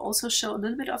to also show a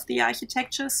little bit of the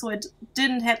architecture, so I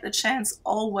didn't have the chance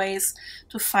always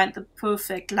to find the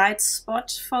perfect light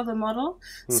spot for the model.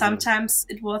 Sometimes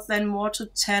it was then more to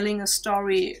telling a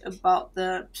story about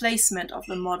the placement of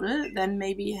the model than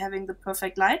maybe having the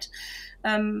perfect light.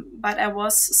 But I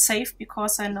was safe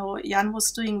because I know Jan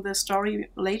was doing the story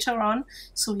later on,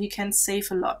 so he can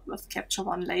save a lot with Capture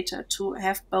One later to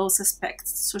have both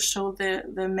aspects, to show the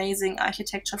amazing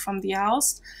architecture from the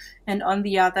house, and on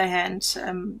the other hand,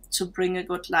 to bring a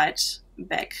good light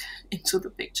back into the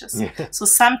pictures. So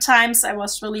sometimes I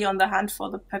was really on the hunt for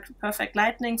the perfect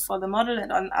lighting for the model,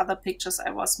 and on other pictures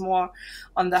I was more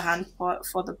on the hunt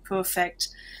for the perfect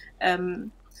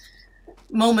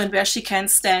moment where she can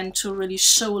stand to really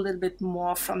show a little bit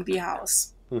more from the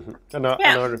house. And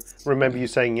I remember you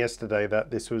saying yesterday that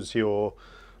this was your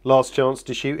last chance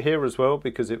to shoot here as well,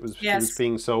 because it was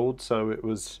being sold, so it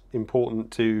was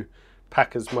important to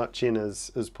pack as much in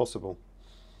as possible.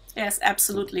 Yes,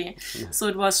 absolutely. So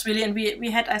it was really, and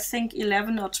we had, I think,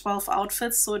 11 or 12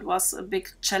 outfits, so it was a big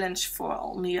challenge for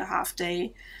only a half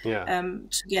day to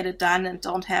get it done and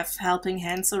don't have helping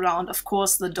hands around. Of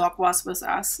course, the dog was with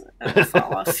us for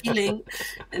our feeling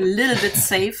a little bit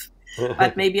safe,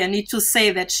 but maybe I need to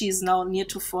say that she's now near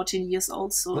to 14 years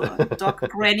old, so a dog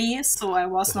granny, so I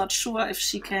was not sure if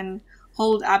she can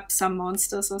hold up some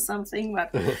monsters or something,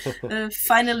 but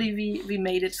finally we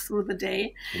made it through the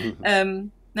day.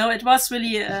 No, it was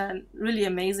really a really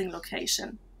amazing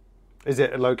location. Is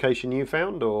it a location you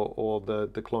found or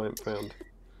the client found?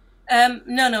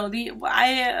 No.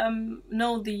 I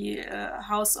know the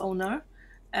house owner,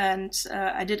 and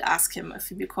I did ask him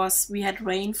if because we had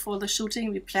rain for the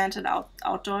shooting, we planned an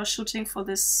outdoor shooting for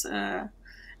this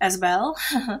as well,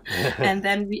 and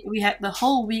then we had the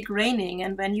whole week raining.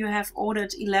 And when you have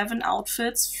ordered 11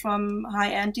 outfits from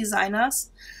high-end designers,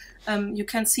 you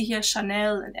can see here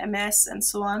Chanel and MS and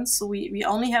so on. So we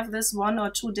only have this 1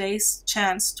 or 2 days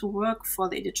chance to work for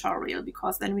the editorial,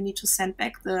 because then we need to send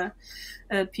back the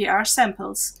PR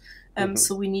samples.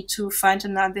 So we need to find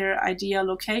another ideal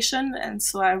location. And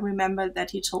so I remember that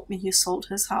he told me he sold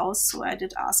his house. So I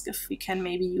did ask if we can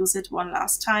maybe use it one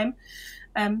last time.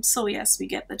 So yes, we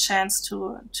get the chance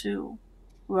to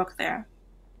work there.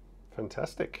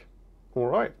 Fantastic. All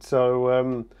right.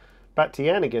 So back to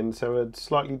Jan again. So a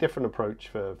slightly different approach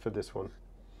for this one.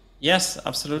 Yes,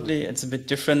 absolutely. It's a bit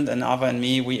different. And Ava and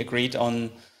me, we agreed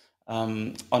on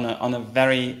a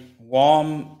very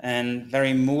warm and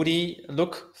very moody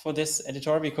look for this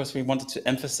editorial, because we wanted to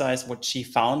emphasize what she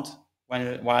found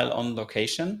while on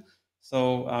location.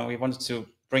 So we wanted to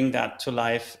bring that to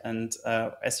life. And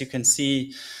as you can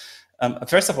see,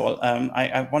 first of all,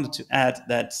 I wanted to add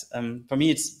that for me,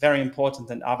 it's very important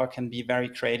that Ava can be very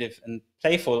creative and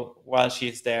playful while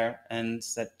she's there, and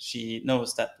that she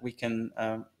knows that we can,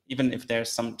 even if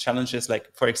there's some challenges,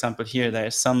 like for example here,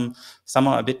 there's some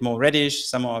are a bit more reddish,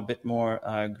 some are a bit more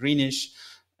greenish,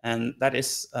 and that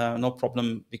is no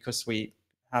problem, because we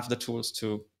have the tools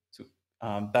to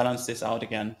balance this out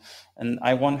again. And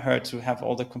I want her to have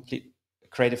all the complete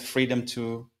creative freedom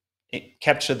to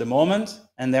capture the moment,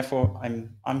 and therefore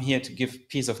I'm here to give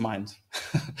peace of mind.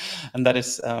 And that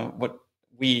is what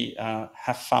we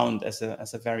have found as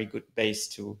a very good base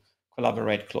to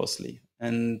collaborate closely.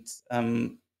 And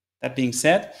that being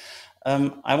said,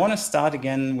 I want to start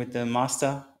again with the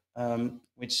master,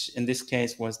 which in this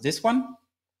case was this one.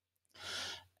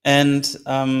 And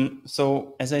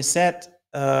so, as I said,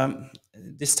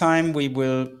 this time we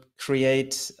will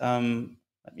create, let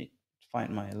me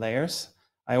find my layers.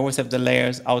 I always have the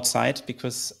layers outside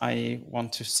because I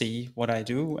want to see what I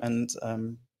do and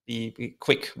be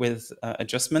quick with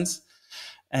adjustments.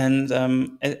 And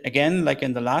again, like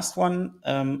in the last one,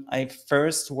 I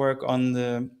first work on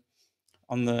the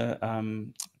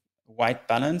white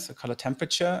balance, the color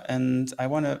temperature, and I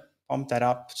want to pump that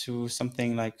up to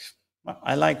something like,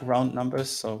 I like round numbers,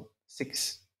 so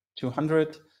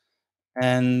 6-100,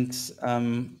 and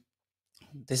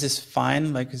this is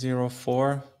fine, like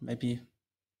 0.4, maybe.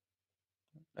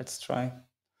 Let's try.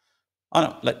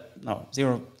 Oh no,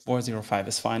 0.405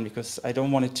 is fine, because I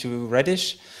don't want it too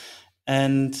reddish,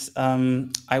 and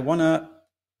I want to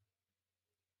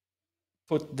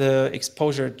put the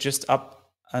exposure just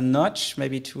up a notch,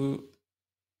 maybe to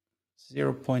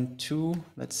 0.2.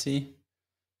 Let's see.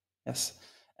 Yes.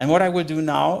 And what I will do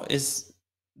now is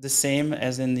the same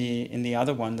as in the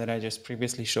other one that I just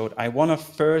previously showed. I want to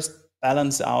first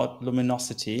balance out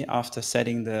luminosity after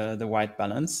setting the white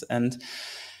balance, and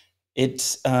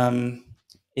it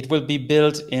will be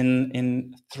built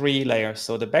in 3 layers.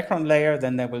 So the background layer,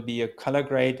 then there will be a color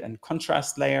grade and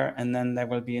contrast layer, and then there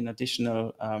will be an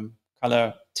additional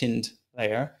color tint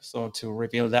layer. So to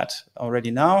reveal that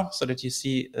already now, so that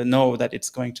you know that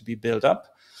it's going to be built up.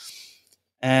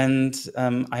 And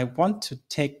I want to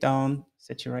take down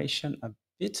saturation a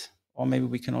bit, or maybe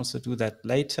we can also do that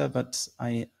later, but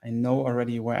I know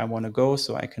already where I want to go,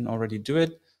 so I can already do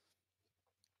it.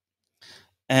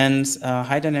 And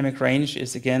high dynamic range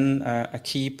is again a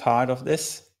key part of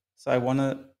this. So I want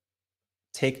to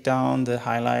take down the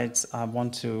highlights. I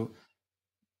want to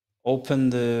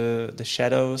open the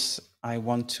shadows. I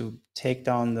want to take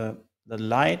down the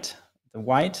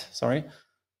white, sorry.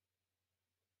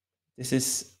 This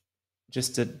is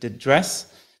just the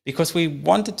dress, because we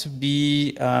want it to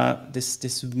be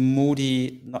this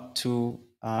moody, not too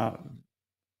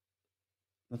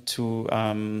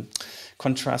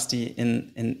contrasty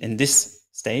in this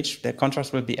stage. The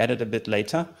contrast will be added a bit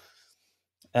later.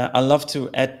 I love to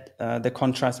add the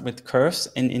contrast with curves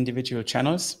in individual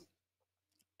channels.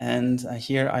 And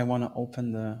here I want to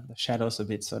open the shadows a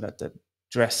bit so that the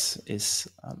dress is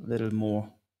a little more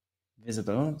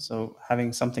visible. So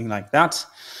having something like that.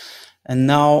 And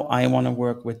now I want to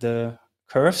work with the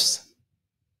curves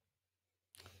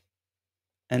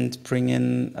and bring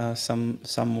in some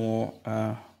more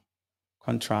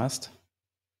contrast.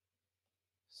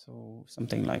 So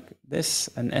something like this,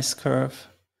 an S curve.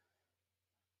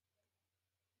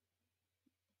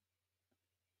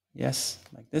 Yes,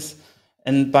 like this.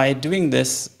 And by doing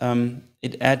this,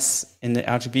 it adds in the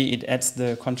RGB, it adds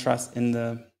the contrast in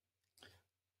the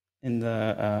in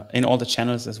all the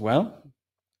channels as well.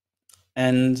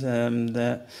 And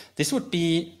this would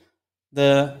be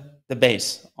the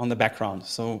base on the background.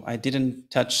 So I didn't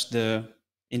touch the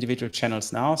individual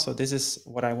channels now. So this is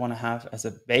what I want to have as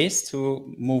a base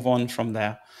to move on from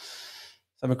there.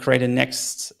 So I'm going to create a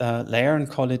next layer and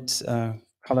call it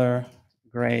color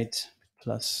grade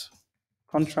plus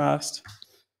contrast.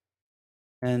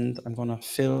 And I'm going to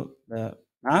fill the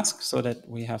mask so that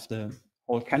we have the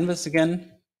whole canvas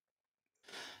again.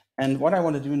 And what I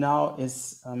want to do now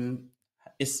is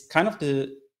kind of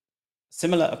the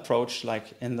similar approach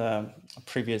like in the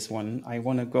previous one. I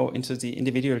want to go into the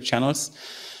individual channels.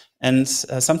 And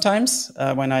sometimes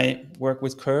when I work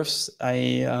with curves,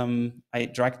 I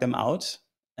drag them out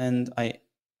and I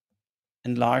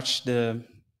enlarge the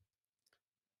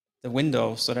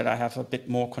window so that I have a bit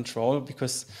more control,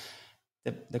 because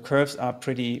the curves are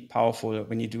pretty powerful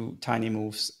when you do tiny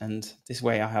moves, and this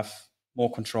way I have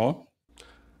more control.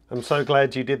 I'm so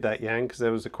glad you did that, Jan, because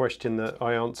there was a question that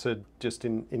I answered just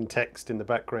in text in the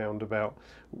background about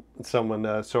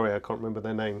someone, sorry, I can't remember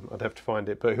their name, I'd have to find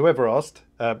it, but whoever asked,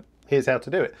 here's how to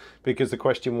do it. Because the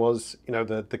question was, you know,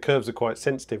 the curves are quite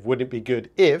sensitive, wouldn't it be good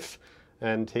if,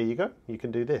 and here you go, you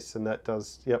can do this, and that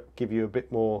does, yep, give you a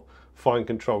bit more fine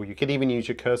control. You could even use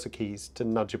your cursor keys to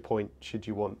nudge a point should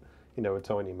you want, you know, a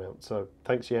tiny amount. So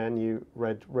thanks, Jan, you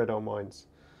read our minds.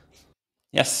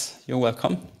 Yes, you're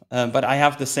welcome. But I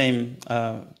have the same,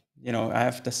 you know, I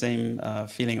have the same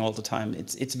feeling all the time.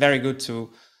 It's very good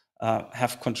to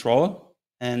have control,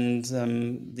 and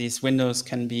these windows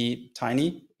can be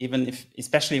tiny, even if,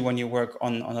 especially when you work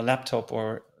on a laptop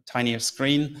or tinier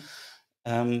screen.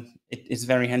 It's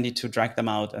very handy to drag them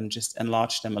out and just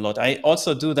enlarge them a lot. I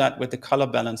also do that with the color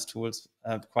balance tools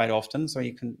quite often, so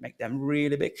you can make them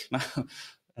really big.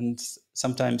 And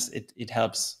sometimes it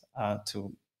helps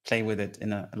to play with it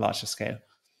in a larger scale.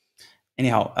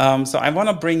 Anyhow, so I want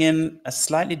to bring in a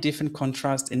slightly different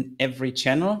contrast in every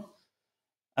channel.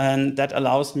 And that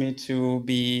allows me to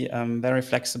be very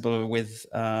flexible with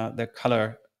the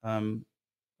color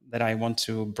that I want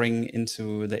to bring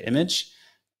into the image.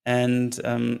 And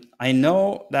I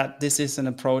know that this is an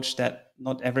approach that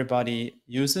not everybody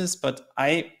uses, but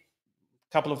a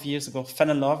couple of years ago, fell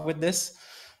in love with this.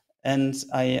 And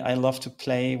I love to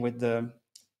play with the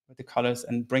colors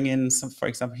and bring in some, for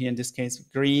example, here in this case,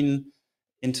 green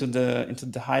into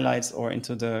the highlights or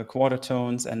into the quarter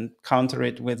tones, and counter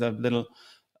it with a little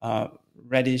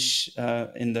reddish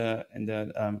in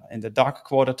the dark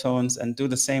quarter tones, and do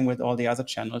the same with all the other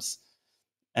channels.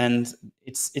 And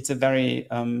it's a very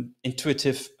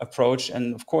intuitive approach.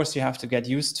 And of course, you have to get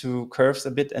used to curves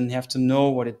a bit, and you have to know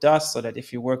what it does, so that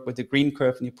if you work with the green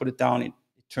curve and you put it down, it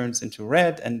turns into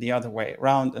red, and the other way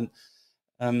around.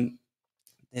 And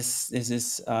this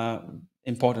is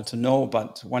important to know.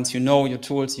 But once you know your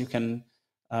tools, you can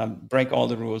break all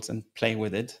the rules and play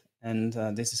with it. And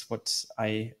this is what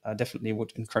I definitely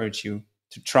would encourage you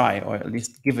to try, or at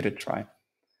least give it a try.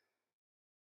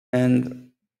 And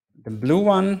the blue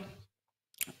one,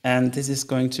 and this is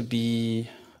going to be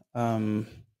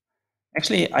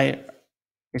actually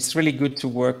it's really good to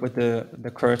work with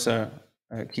the cursor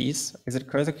keys. Is it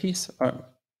cursor keys, or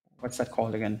what's that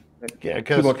called again? Yeah,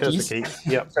 cursor keys.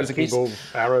 Yeah, cursor keyboard,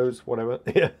 arrows, whatever.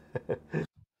 Yeah.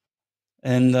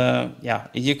 And yeah,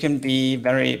 you can be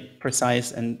very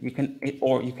precise, and you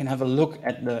can have a look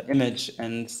at the image,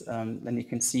 and then you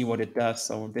can see what it does.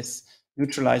 So this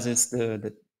neutralizes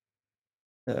the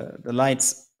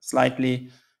lights slightly,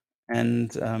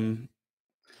 and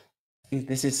I think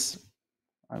this is,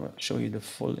 I will show you the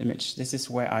full image. This is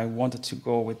where I wanted to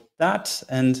go with that.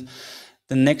 And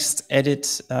the next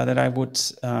edit that I would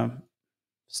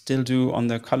still do on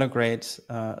the color grade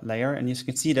layer, and you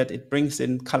can see that it brings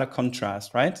in color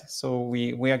contrast, right? So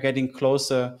we are getting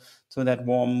closer to that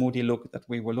warm, moody look that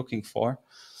we were looking for.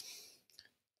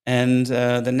 And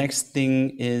the next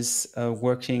thing is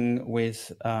working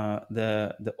with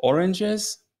the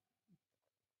oranges.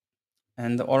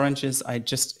 And the oranges, I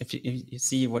just, if you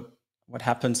see what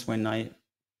happens when I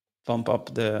bump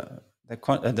up the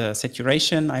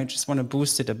saturation, I just want to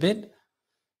boost it a bit,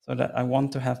 so that I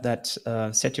want to have that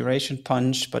saturation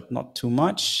punch, but not too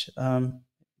much,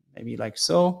 maybe like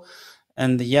so.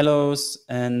 And the yellows,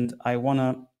 and I want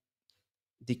to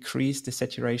decrease the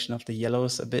saturation of the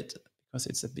yellows a bit, because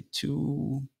it's a bit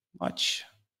too much,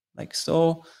 like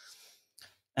so.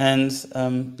 And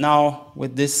now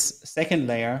with this second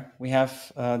layer, we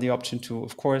have the option to,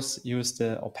 of course, use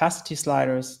the opacity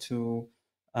sliders to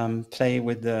play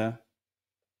with the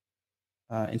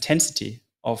intensity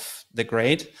of the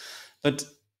grade. But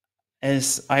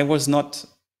as I was not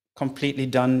completely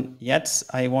done yet.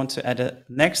 I want to add a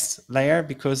next layer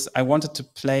because I wanted to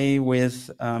play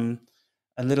with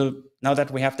a little, now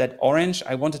that we have that orange,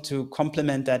 I wanted to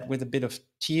complement that with a bit of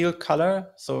teal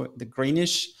color, so the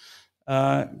greenish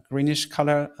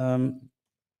color,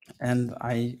 and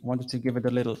I wanted to give it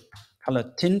a little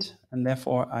color tint, and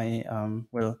therefore I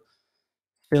will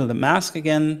fill the mask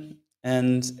again,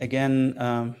 and again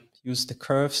use the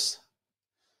curves,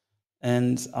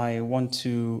 and I want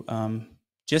to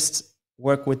just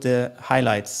work with the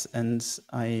highlights, and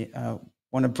I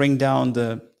want to bring down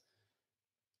the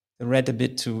red a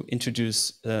bit to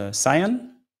introduce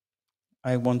cyan.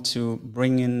 I want to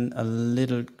bring in a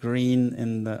little green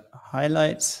in the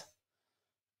highlights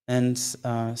and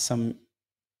some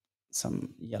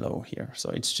yellow here. So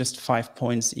it's just 5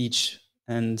 points each,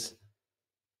 and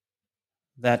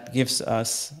that gives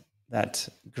us that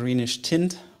greenish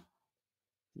tint.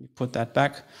 You put that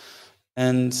back,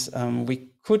 and we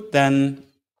could then,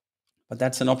 but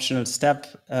that's an optional step,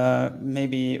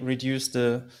 maybe reduce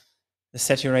the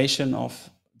saturation of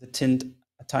the tint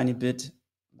a tiny bit,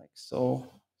 like so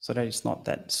that it's not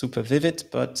that super vivid.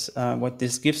 But what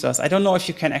this gives us, I don't know if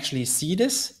you can actually see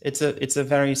this. It's a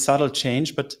very subtle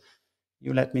change, but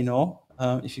you let me know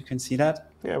if you can see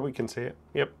that. Yeah, we can see it.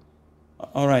 Yep.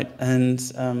 All right, and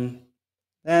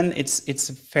then it's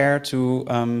fair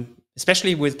to,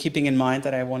 especially with keeping in mind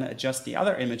that I want to adjust the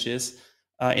other images.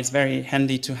 It's very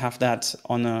handy to have that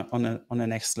on a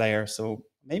next layer. So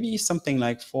maybe something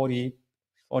like 40%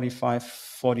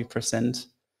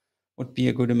 would be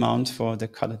a good amount for the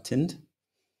color tint.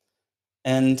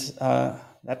 And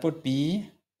that would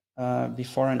be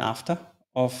before and after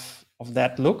of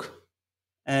that look.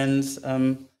 And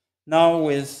now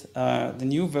with the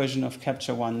new version of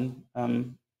Capture One,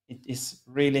 it is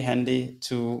really handy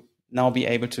to now be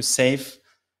able to save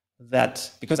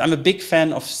that, because I'm a big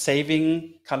fan of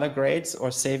saving color grades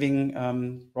or saving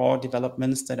raw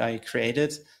developments that I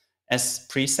created as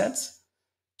presets,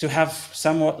 to have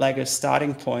somewhat like a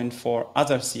starting point for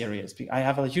other series. I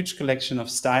have a huge collection of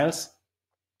styles,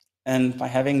 and by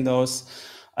having those,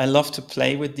 I love to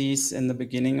play with these in the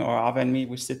beginning, or Ava and me,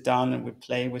 we sit down and we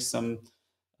play with some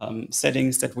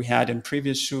settings that we had in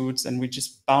previous shoots, and we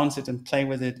just bounce it and play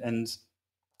with it. And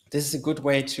this is a good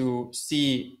way to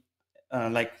see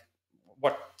like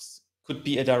what could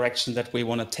be a direction that we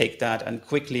want to take that, and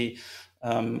quickly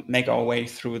make our way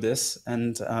through this.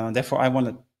 And therefore I want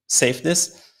to save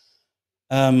this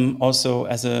also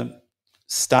as a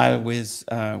style with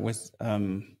what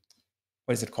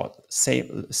is it called?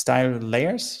 Style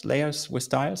layers with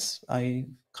styles. I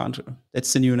can't.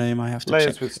 That's the new name. I have to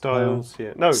layers check. With styles.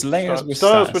 Yeah. No. Layers with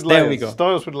styles. styles. With There layers. we go.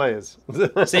 Styles with layers.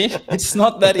 See, it's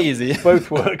not that easy. Both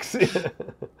works. Yeah.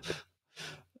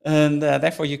 And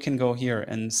therefore, you can go here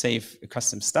and save a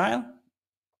custom style,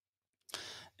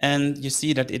 and you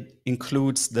see that it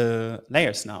includes the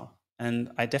layers now.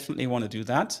 And I definitely want to do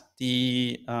that.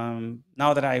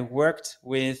 Now that I worked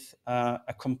with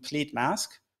a complete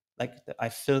mask, like I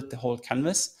filled the whole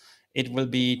canvas, it will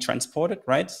be transported,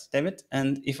 right, David?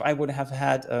 And if I would have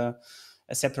had a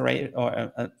separate or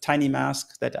a tiny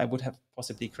mask that I would have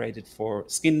possibly created for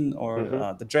skin or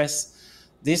the dress,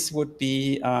 this would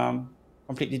be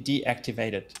completely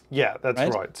deactivated. Yeah,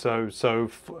 that's right. So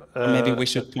maybe we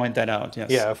should point that out. Yes.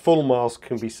 Yeah, a full mask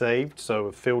can be saved. So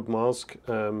a filled mask,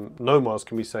 no mask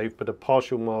can be saved, but a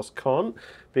partial mask can't,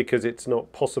 because it's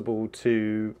not possible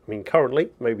to. I mean, currently,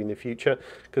 maybe in the future,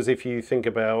 because if you think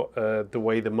about the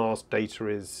way the mask data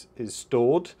is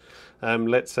stored,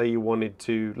 let's say you wanted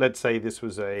to. Let's say this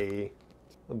was a.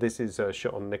 This is a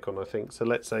shot on Nikon, I think. So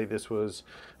let's say this was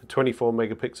a 24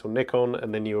 megapixel Nikon,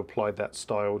 and then you applied that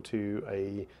style to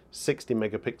a 60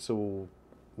 megapixel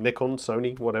Nikon,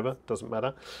 Sony, whatever, doesn't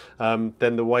matter.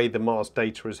 Then the way the mask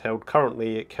data is held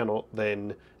currently, it cannot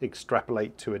then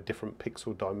extrapolate to a different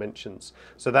pixel dimensions.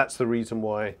 So that's the reason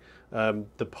why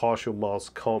the partial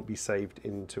mask can't be saved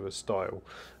into a style.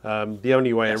 The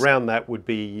only way around that would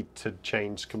be to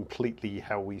change completely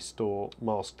how we store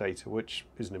mask data, which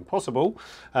isn't impossible.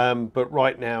 But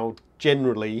right now,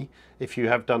 generally, if you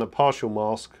have done a partial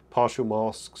mask, partial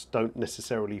masks don't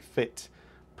necessarily fit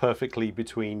perfectly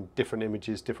between different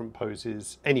images, different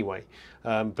poses anyway.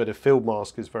 But a filled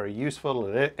mask is very useful,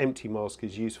 and an empty mask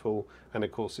is useful, and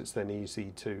of course it's then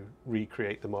easy to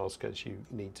recreate the mask as you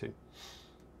need to.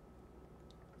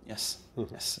 Yes,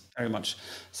 yes, very much.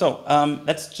 So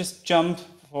let's just jump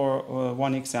for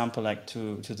one example, like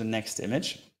to the next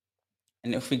image.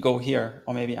 And if we go here,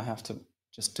 or maybe I have to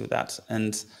just do that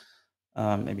and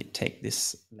maybe take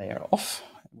this layer off.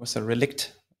 It was a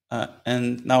relict.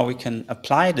 And now we can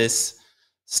apply this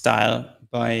style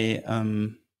by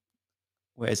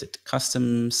where is it?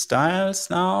 Custom styles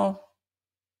now.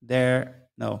 There,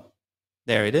 no,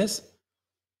 there it is,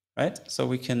 right? So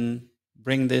we can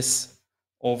bring this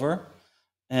over.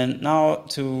 And now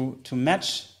to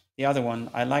match the other one,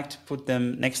 I like to put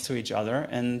them next to each other.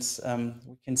 And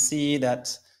we can see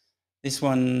that this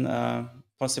one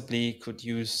possibly could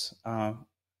use a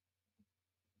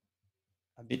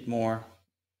bit more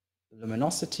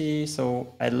luminosity.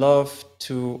 So I love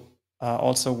to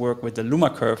also work with the Luma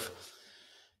curve,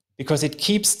 because it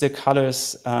keeps the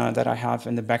colors that I have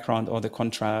in the background, or the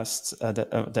contrast,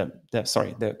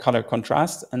 the color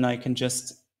contrast, and I can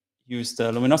just use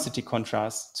the luminosity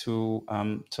contrast to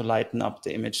lighten up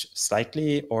the image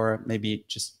slightly, or maybe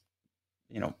just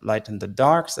lighten the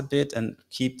darks a bit and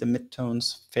keep the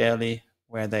midtones fairly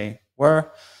where they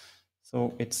were.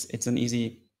 So it's an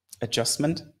easy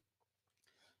adjustment.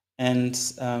 And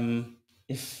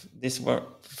if this were,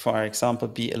 for example,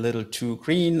 be a little too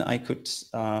green, I could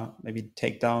maybe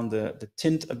take down the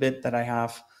tint a bit that I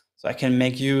have, so I can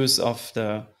make use of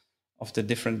the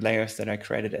different layers that I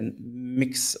created and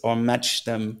mix or match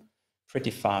them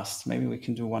pretty fast. Maybe we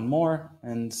can do one more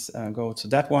and go to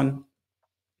that one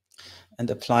and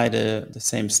apply the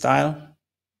same style.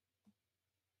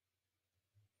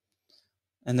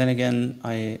 And then again,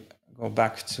 I go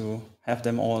back to have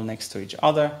them all next to each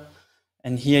other.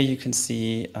 And here you can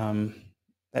see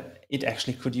that it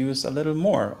actually could use a little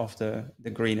more of the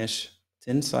greenish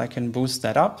tint. So I can boost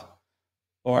that up,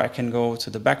 or I can go to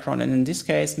the background. And in this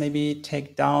case, maybe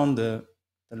take down the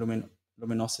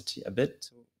luminosity a bit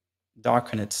to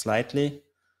darken it slightly,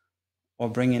 or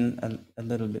bring in a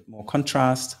little bit more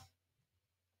contrast.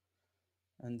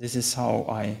 And this is how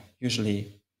I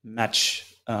usually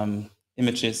match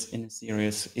images in a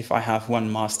series if I have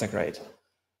one master grade.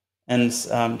 And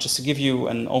just to give you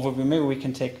an overview, maybe we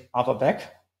can take Ava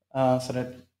back so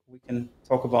that we can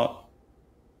talk about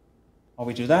how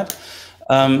we do that.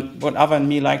 What Ava and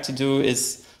me like to do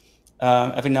is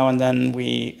every now and then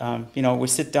we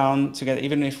sit down together,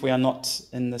 even if we are not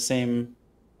in the same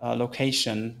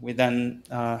location. We then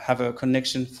have a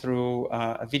connection through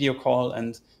a video call,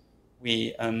 and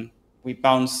we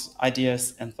bounce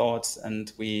ideas and thoughts,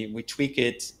 and we tweak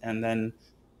it, and then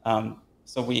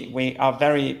so we are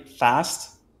very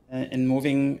fast in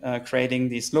moving, creating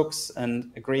these looks and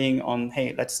agreeing on,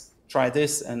 hey, let's try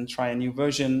this and try a new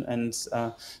version, and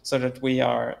so that we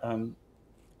are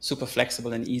super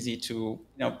flexible and easy to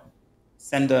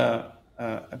send a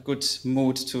good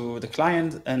mood to the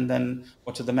client, and then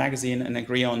or to the magazine, and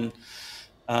agree on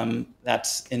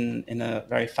that in a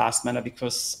very fast manner.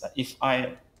 Because if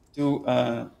I do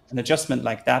an adjustment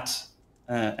like that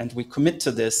and we commit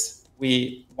to this,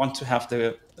 we want to have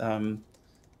the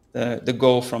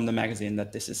go from the magazine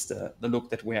that this is the look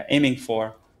that we are aiming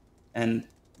for, and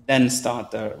then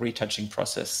start the retouching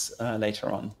process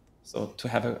later on. So to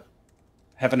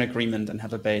have an agreement and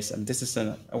have a base, and this is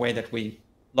a way that we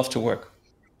love to work.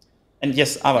 And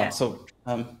yes, Ava, yeah. So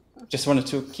just wanted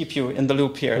to keep you in the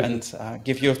loop here and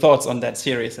give your thoughts on that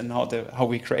series and how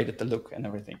we created the look and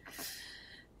everything.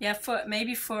 Yeah, for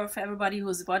everybody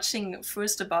who's watching,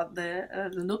 first about the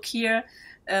look here.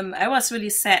 I was really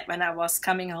sad when I was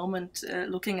coming home and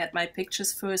looking at my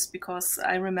pictures first, because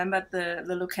I remembered the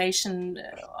location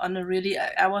on a really,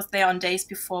 I was there on days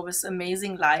before with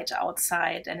amazing light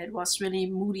outside, and it was really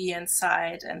moody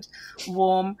inside and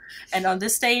warm. And on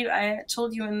this day, I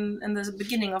told you in the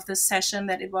beginning of this session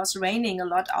that it was raining a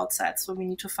lot outside, so we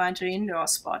need to find an indoor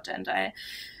spot. And I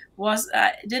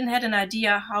didn't have an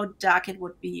idea how dark it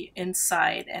would be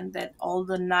inside, and that all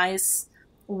the nice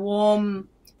warm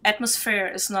atmosphere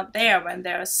is not there when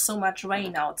there is so much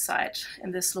rain outside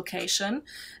in this location.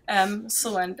 And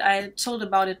I told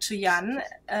about it to Jan,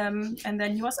 and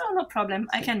then he was, oh, no problem,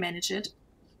 I can manage it.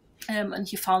 And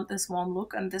he found this warm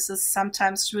look, and this is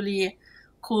sometimes really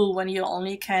cool when you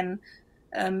only can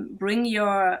bring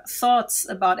your thoughts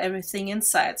about everything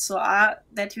inside. So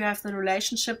that you have the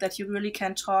relationship that you really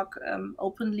can talk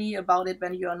openly about it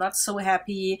when you're not so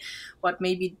happy, what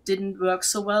maybe didn't work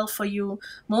so well for you.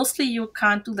 Mostly you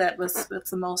can't do that with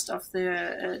the most of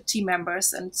the team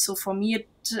members. And so for me, it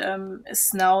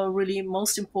is now a really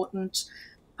most important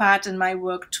part in my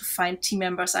work to find team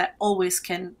members I always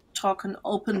can talk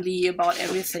openly about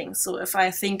everything. So if I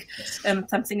think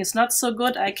something is not so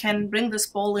good, I can bring this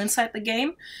ball inside the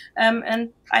game, and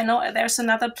I know there's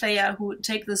another player who would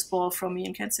take this ball from me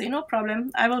and can say, no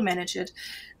problem, I will manage it.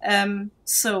 And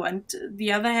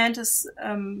the other hand is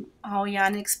how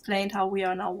Jan explained how we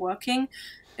are now working.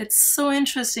 It's so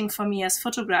interesting for me as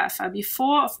photographer.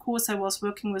 Before, of course, I was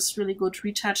working with really good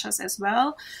retouchers as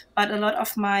well, but a lot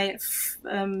of my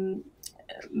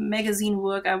magazine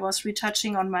work I was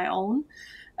retouching on my own.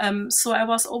 So I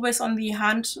was always on the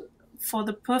hunt for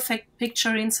the perfect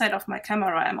picture inside of my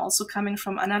camera. I'm also coming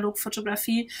from analog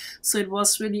photography, so it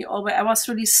was really always, I was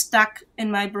really stuck in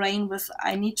my brain with,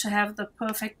 I need to have the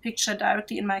perfect picture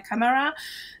directly in my camera.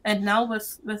 And now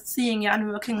with seeing Jan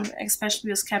working,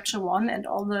 especially with Capture One and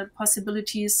all the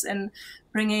possibilities in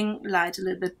bringing light a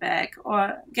little bit back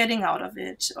or getting out of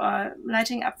it or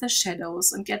lighting up the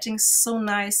shadows and getting so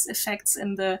nice effects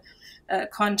in the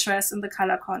contrast, in the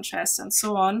color contrast and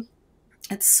so on,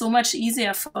 it's so much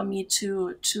easier for me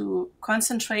to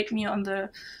concentrate me on the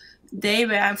day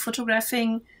where I'm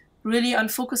photographing, really on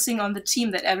focusing on the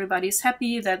team, that everybody's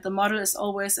happy, that the model is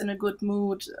always in a good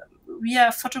mood. We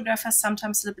are photographers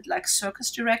sometimes a little bit like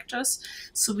circus directors,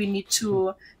 so we need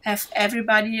to have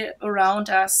everybody around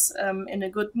us in a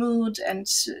good mood, and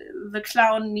the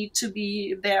clown need to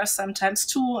be there sometimes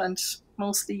too, and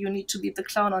mostly you need to be the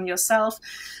clown on yourself.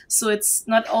 So it's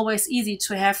not always easy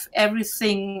to have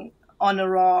everything on a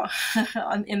raw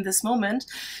in this moment.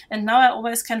 And now I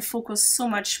always can focus so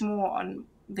much more on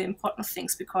the important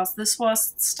things, because this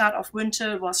was the start of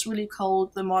winter, it was really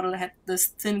cold, the model had this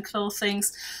thin clothing,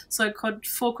 so I could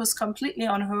focus completely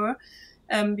on her,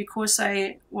 because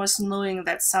I was knowing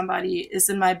that somebody is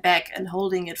in my back and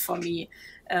holding it for me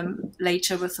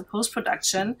later with the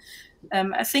post-production.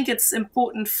 I think it's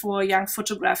important for young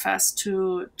photographers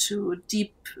to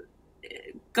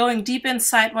going deep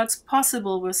inside what's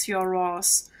possible with your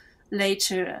RAWs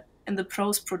later in the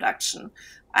post-production.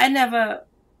 I never,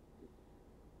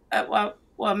 well,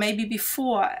 maybe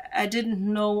before, I didn't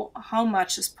know how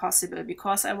much is possible,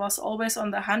 because I was always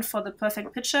on the hunt for the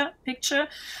perfect picture.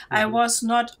 Mm-hmm. I was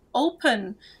not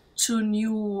open to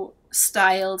new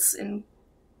styles in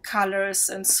colors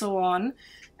and so on.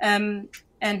 And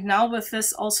now with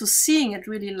this, also seeing it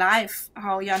really live,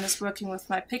 how Jan is working with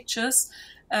my pictures,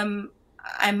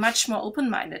 I'm much more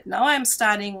open-minded. Now I'm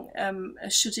starting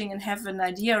shooting and have an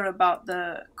idea about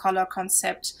the color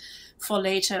concept for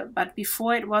later, but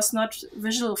before it was not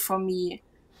visual for me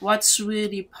what's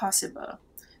really possible.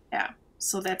 Yeah,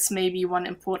 so that's maybe one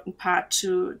important part,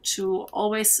 to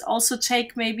always also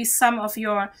take maybe some of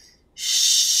your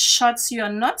shots you're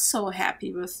not so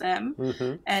happy with them,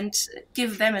 and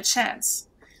give them a chance,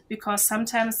 because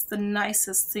sometimes the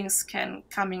nicest things can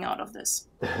coming out of this.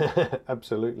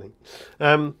 Absolutely.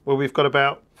 Well, we've got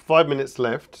about 5 minutes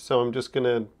left, so I'm just going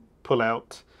to pull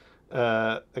out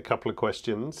a couple of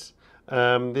questions.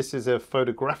 This is a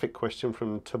photographic question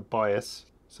from Tobias,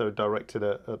 so directed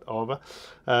at Ava.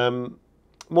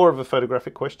 More of a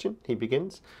photographic question. He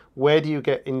begins: where do you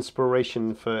get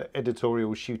inspiration for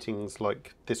editorial shootings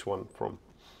like this one from?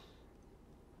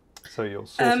 So your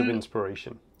source of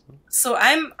inspiration. So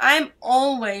I'm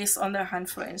always on the hunt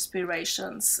for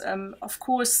inspirations. Of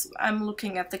course, I'm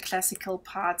looking at the classical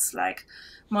parts like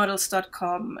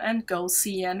models.com and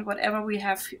GoSee and whatever we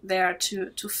have there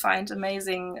to find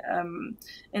amazing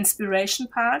inspiration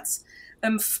parts.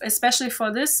 Especially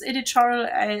for this editorial,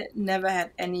 I never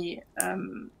had any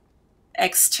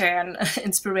external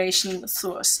inspiration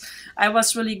source. I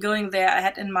was really going there, I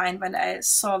had in mind when I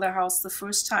saw the house the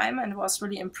first time, and was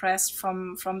really impressed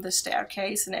from the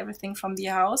staircase and everything from the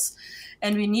house.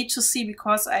 And we need to see,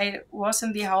 because I was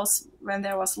in the house when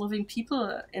there was living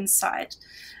people inside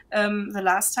the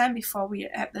last time before we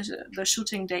had the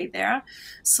shooting day there.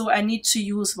 So I need to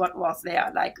use what was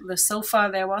there. Like the sofa,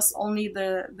 there was only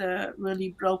the really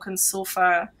broken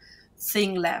sofa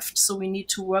thing left, so we need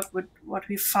to work with what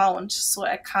we found, so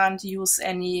I can't use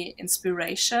any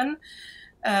inspiration,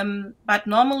 but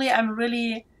normally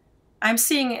I'm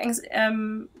seeing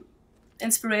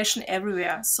inspiration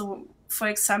everywhere. So for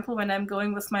example, when I'm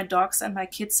going with my dogs and my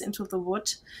kids into the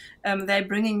wood, they're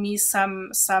bringing me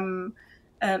some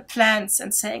plans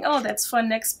and saying, oh, that's for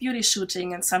next beauty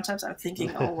shooting. And sometimes I'm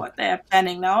thinking, oh, what they are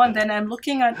planning now. And then I'm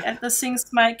looking at the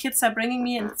things my kids are bringing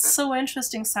me, and it's so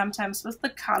interesting sometimes with the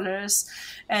colors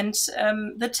and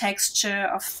the texture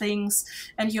of things.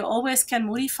 And you always can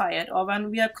modify it. Or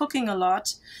when we are cooking a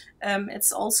lot,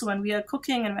 it's also when we are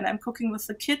cooking and when I'm cooking with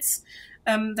the kids,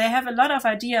 they have a lot of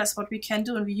ideas what we can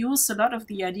do, and we use a lot of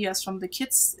the ideas from the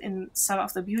kids in some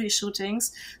of the beauty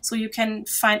shootings, so you can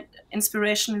find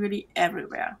inspiration really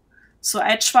everywhere. So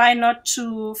I try not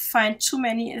to find too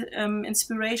many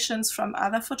inspirations from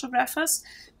other photographers,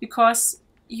 because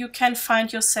you can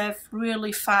find yourself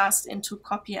really fast into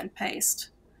copy and paste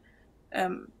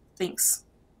things.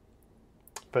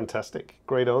 Fantastic,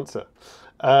 great answer.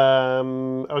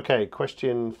 Okay,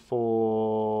 question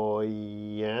for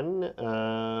Jan,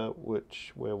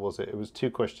 where was it? It was two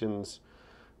questions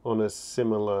on a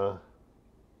similar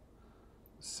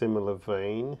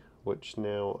vein. which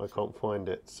now I can't find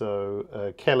it.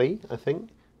 So Kelly, I think,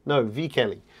 no, V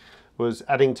Kelly, was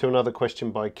adding to another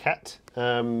question by Kat.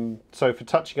 So for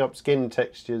touching up skin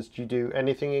textures, do you do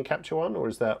anything in Capture One, or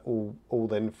is that all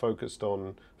then focused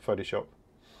on Photoshop?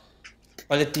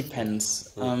 Well, it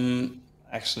depends.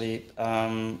 Actually,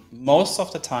 most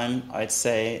of the time, I'd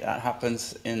say that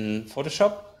happens in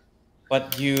Photoshop.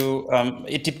 But you,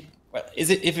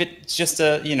 if it's just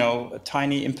a a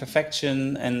tiny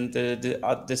imperfection and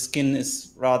the skin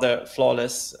is rather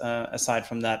flawless. Aside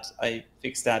from that, I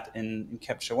fix that in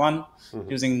Capture One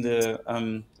using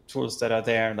the tools that are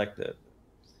there, like the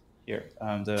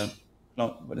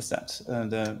what is that?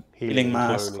 The healing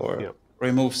mask or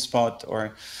remove spot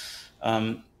or.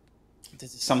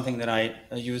 This is something that I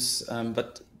use,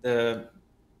 but to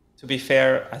be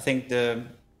fair, I think the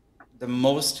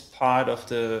most part of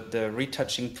the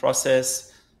retouching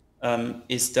process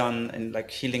is done in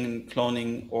like healing and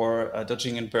cloning, or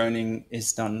dodging and burning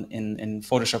is done in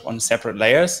Photoshop on separate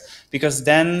layers, because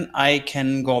then I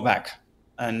can go back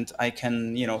and I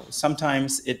can,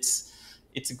 sometimes it's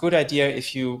a good idea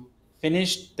if you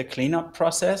finish the cleanup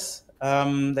process,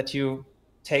 that you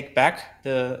take back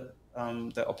the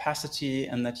opacity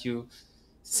and that you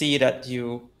see that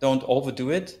you don't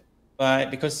overdo it,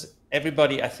 because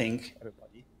everybody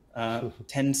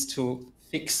tends to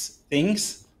fix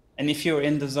things, and if you're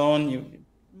in the zone,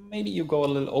 maybe you go a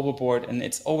little overboard, and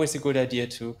it's always a good idea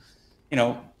to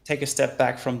take a step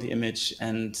back from the image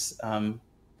and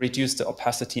reduce the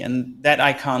opacity, and that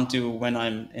I can't do when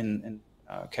I'm in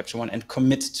Capture One and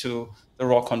commit to the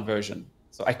raw conversion.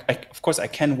 So of course I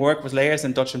can work with layers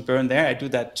and dodge and burn there. I do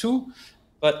that too,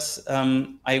 but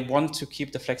I want to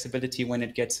keep the flexibility when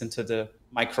it gets into the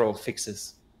micro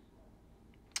fixes.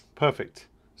 Perfect.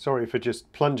 Sorry for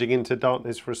just plunging into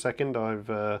darkness for a second.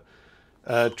 I've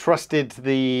trusted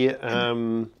the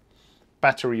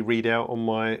battery readout on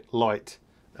my light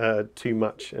too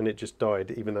much, and it just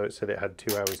died, even though it said it had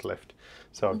 2 hours left.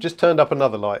 So I've just turned up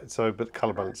another light, but the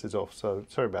color balance is off. So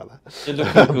sorry about that. You're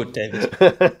looking good, David.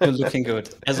 You're looking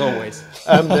good, as always.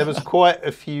 There was quite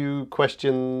a few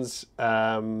questions,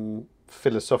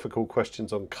 philosophical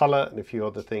questions on color, and a few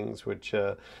other things which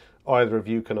either of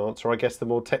you can answer. I guess the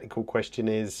more technical question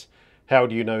is, how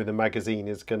do you know the magazine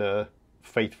is going to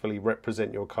faithfully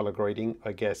represent your color grading?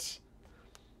 I guess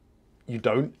you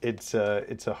don't. It's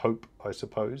a hope, I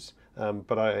suppose.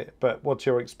 But what's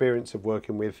your experience of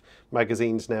working with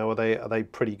magazines now? Are they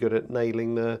pretty good at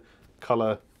nailing the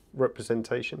color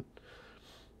representation?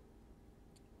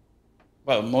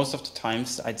 Well, most of the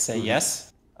times I'd say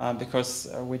yes, because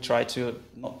we try to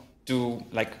not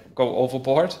go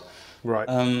overboard. Right.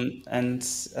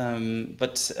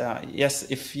 But yes,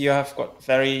 if you have got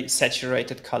very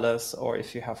saturated colors, or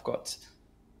if you have got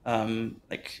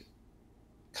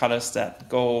colors that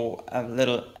go a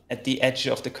little at the edge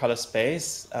of the color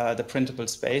space, the printable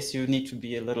space, you need to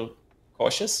be a little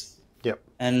cautious. Yep.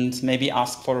 And maybe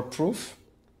ask for a proof,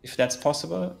 if that's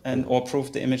possible, or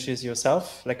proof the images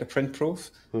yourself, like a print proof.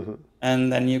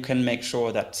 And then you can make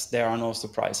sure that there are no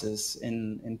surprises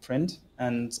in print.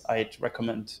 And I'd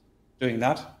recommend doing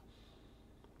that.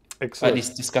 Excellent. At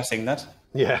least discussing that.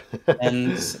 Yeah.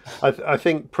 And I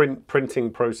think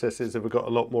printing processes have got a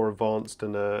lot more advanced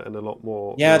and a lot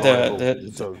more. Yeah,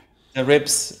 the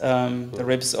ribs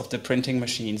of the printing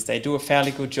machines, they do a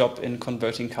fairly good job in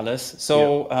converting colors.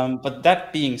 So, but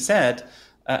that being said,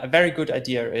 a very good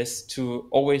idea is to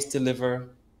always deliver,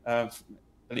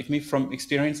 believe me from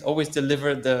experience, always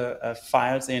deliver the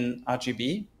files in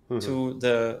RGB to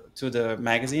the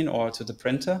magazine or to the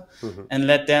printer, and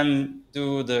let them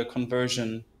do the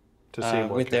conversion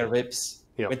with their ribs,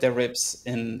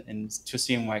 in to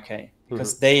CMYK,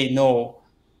 because they know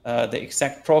the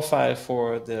exact profile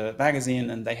for the magazine,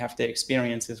 and they have their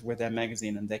experiences with their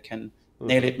magazine, and they can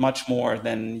nail it much more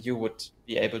than you would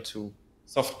be able to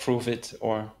soft proof it,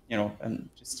 or and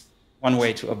just one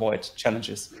way to avoid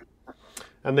challenges.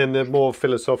 And then the more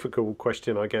philosophical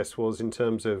question, I guess, was in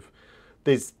terms of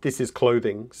this is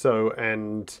clothing. So,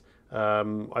 and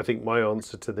I think my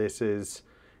answer to this is,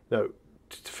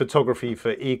 photography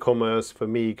for e-commerce, for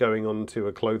me, going onto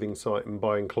a clothing site and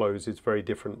buying clothes is very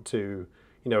different to,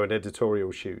 an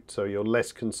editorial shoot. So you're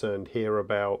less concerned here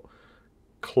about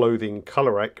clothing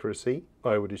color accuracy,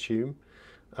 I would assume,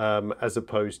 as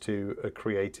opposed to a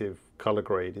creative color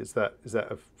grade. Is that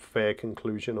a fair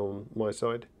conclusion on my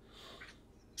side?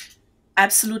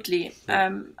 Absolutely.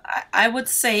 I would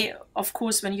say, of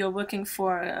course, when you're working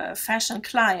for a fashion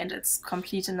client, it's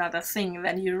complete another thing.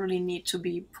 Then you really need to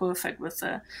be perfect with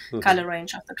the color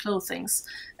range of the clothings,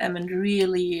 and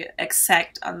really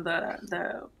exact on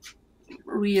the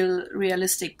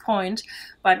realistic point.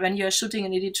 But when you're shooting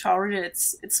an editorial,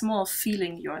 it's more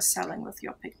feeling you're selling with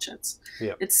your pictures.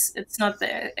 Yeah. It's not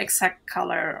the exact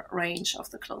color range of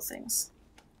the clothings.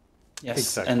 Yes,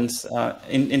 exactly.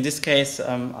 And in this case,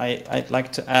 I'd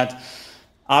like to add,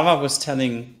 Ava was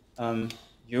telling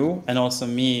you and also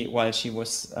me while she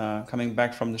was coming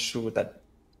back from the shoot that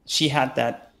she had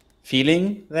that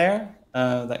feeling there,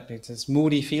 like this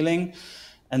moody feeling.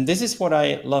 And this is what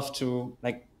I love to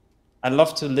like. I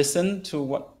love to listen to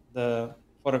what the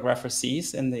photographer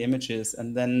sees in the images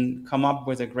and then come up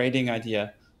with a grading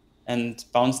idea and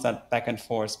bounce that back and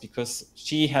forth, because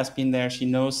she has been there, she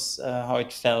knows how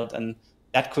it felt, and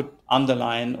that could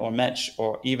underline or match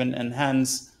or even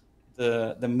enhance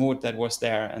the mood that was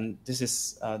there. And this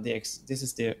is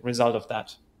the result of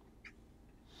that.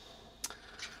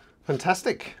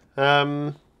 Fantastic.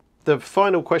 The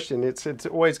final question, it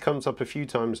always comes up a few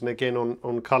times, and again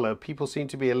on colour. People seem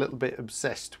to be a little bit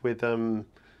obsessed with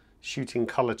shooting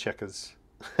colour checkers.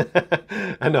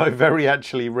 And I very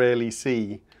actually rarely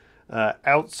see,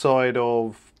 outside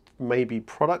of maybe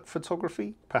product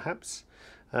photography, perhaps,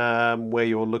 where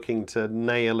you're looking to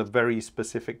nail a very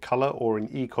specific colour, or in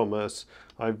e-commerce,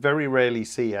 I very rarely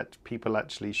see people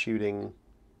actually shooting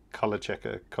colour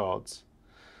checker cards.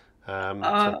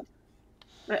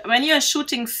 When you're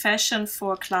shooting fashion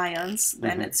for clients,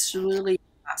 then it's really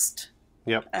fast.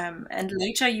 Yep. And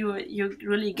later you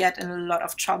really get in a lot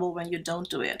of trouble when you don't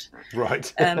do it.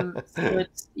 Right. So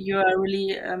you are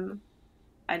really,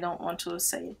 I don't want to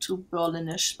say too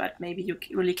Berlinish, but maybe you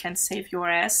really can save your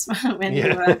ass when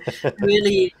you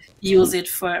really use it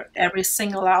for every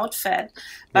single outfit.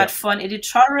 But for an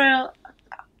editorial,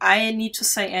 I need to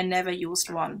say I never used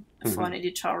one for an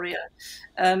editorial.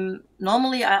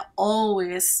 Normally, I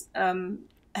always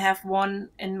have one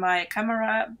in my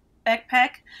camera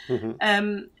backpack,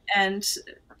 and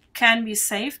can be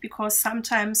safe, because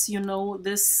sometimes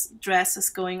this dress is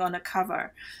going on a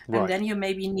cover, and then you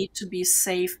maybe need to be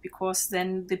safe, because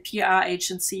then the PR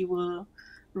agency will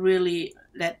really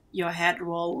let your head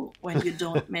roll when you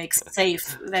don't make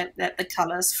safe that the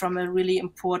colors from a really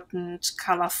important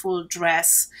colorful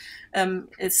dress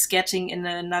is getting in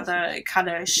another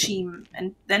color scheme.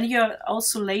 And then you're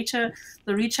also later,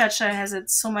 the retoucher has it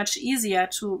so much easier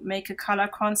to make a color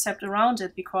concept around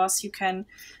it, because you can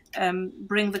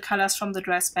bring the colors from the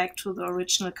dress back to the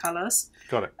original colors.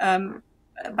 Got it.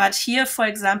 But here, for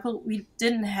example, we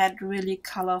didn't have really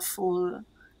colorful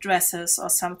dresses or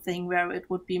something where it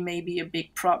would be maybe a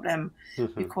big problem,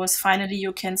 because finally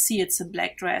you can see it's a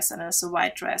black dress and it's a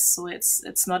white dress, so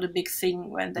it's not a big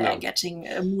thing when they're getting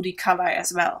a moody color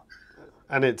as well.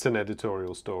 And it's an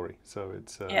editorial story, so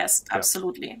it's yes,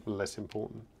 absolutely less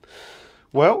important.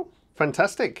 Well,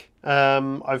 fantastic.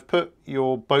 I've put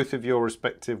both of your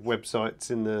respective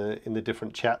websites in the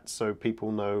different chats, so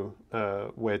people know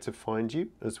where to find you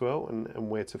as well, and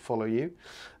where to follow you.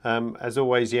 As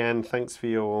always, Jan, thanks for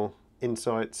your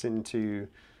insights into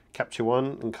Capture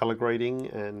One and color grading,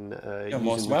 and you're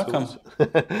most welcome.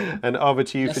 And Ava,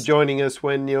 to you for joining us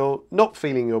when you're not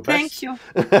feeling your best. Thank you.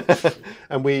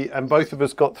 and both of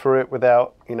us got through it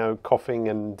without coughing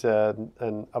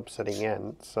and upsetting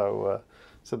Jan.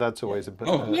 So that's always a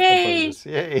bonus.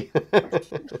 Yay!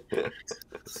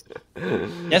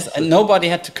 Yes, and nobody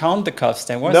had to count the coughs.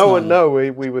 There was no.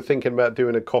 We were thinking about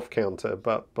doing a cough counter,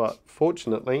 but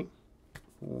fortunately,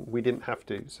 we didn't have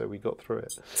to, so we got through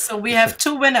it. So we have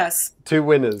two winners. Two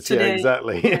winners, today. Yeah,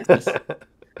 exactly. Yes.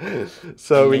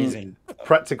 So amazing. In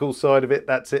practical side of it,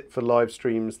 that's it for live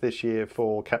streams this year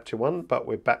for Capture One, but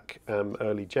we're back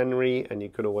early January, and you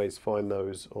can always find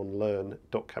those on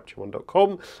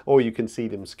learn.captureone.com, or you can see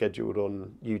them scheduled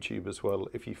on YouTube as well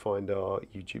if you find our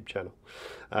YouTube channel.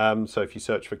 So if you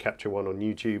search for Capture One on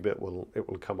YouTube, it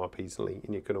will come up easily,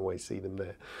 and you can always see them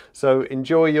there. So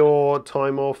enjoy your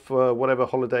time off, whatever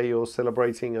holiday you're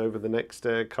celebrating over the next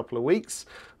couple of weeks.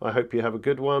 I hope you have a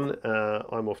good one.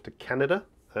 I'm off to Canada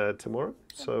tomorrow,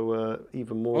 so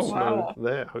even more snow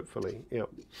there, hopefully. Yeah.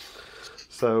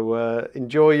 So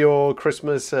enjoy your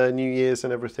Christmas, New Year's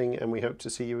and everything, and we hope to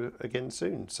see you again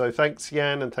soon. So thanks,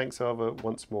 Jan, and thanks, Ava,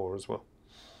 once more as well.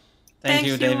 Thank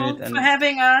you, David, for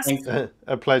having us.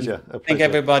 A pleasure. Thank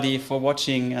everybody for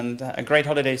watching, and a great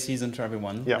holiday season to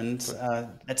everyone. Yep. And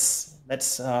let's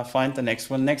find the next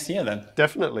one next year then.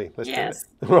 Definitely. Let's do it.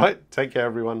 Right. Take care,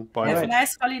 everyone. Bye. Have a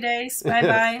nice holidays.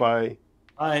 Bye-bye. Bye.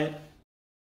 Bye.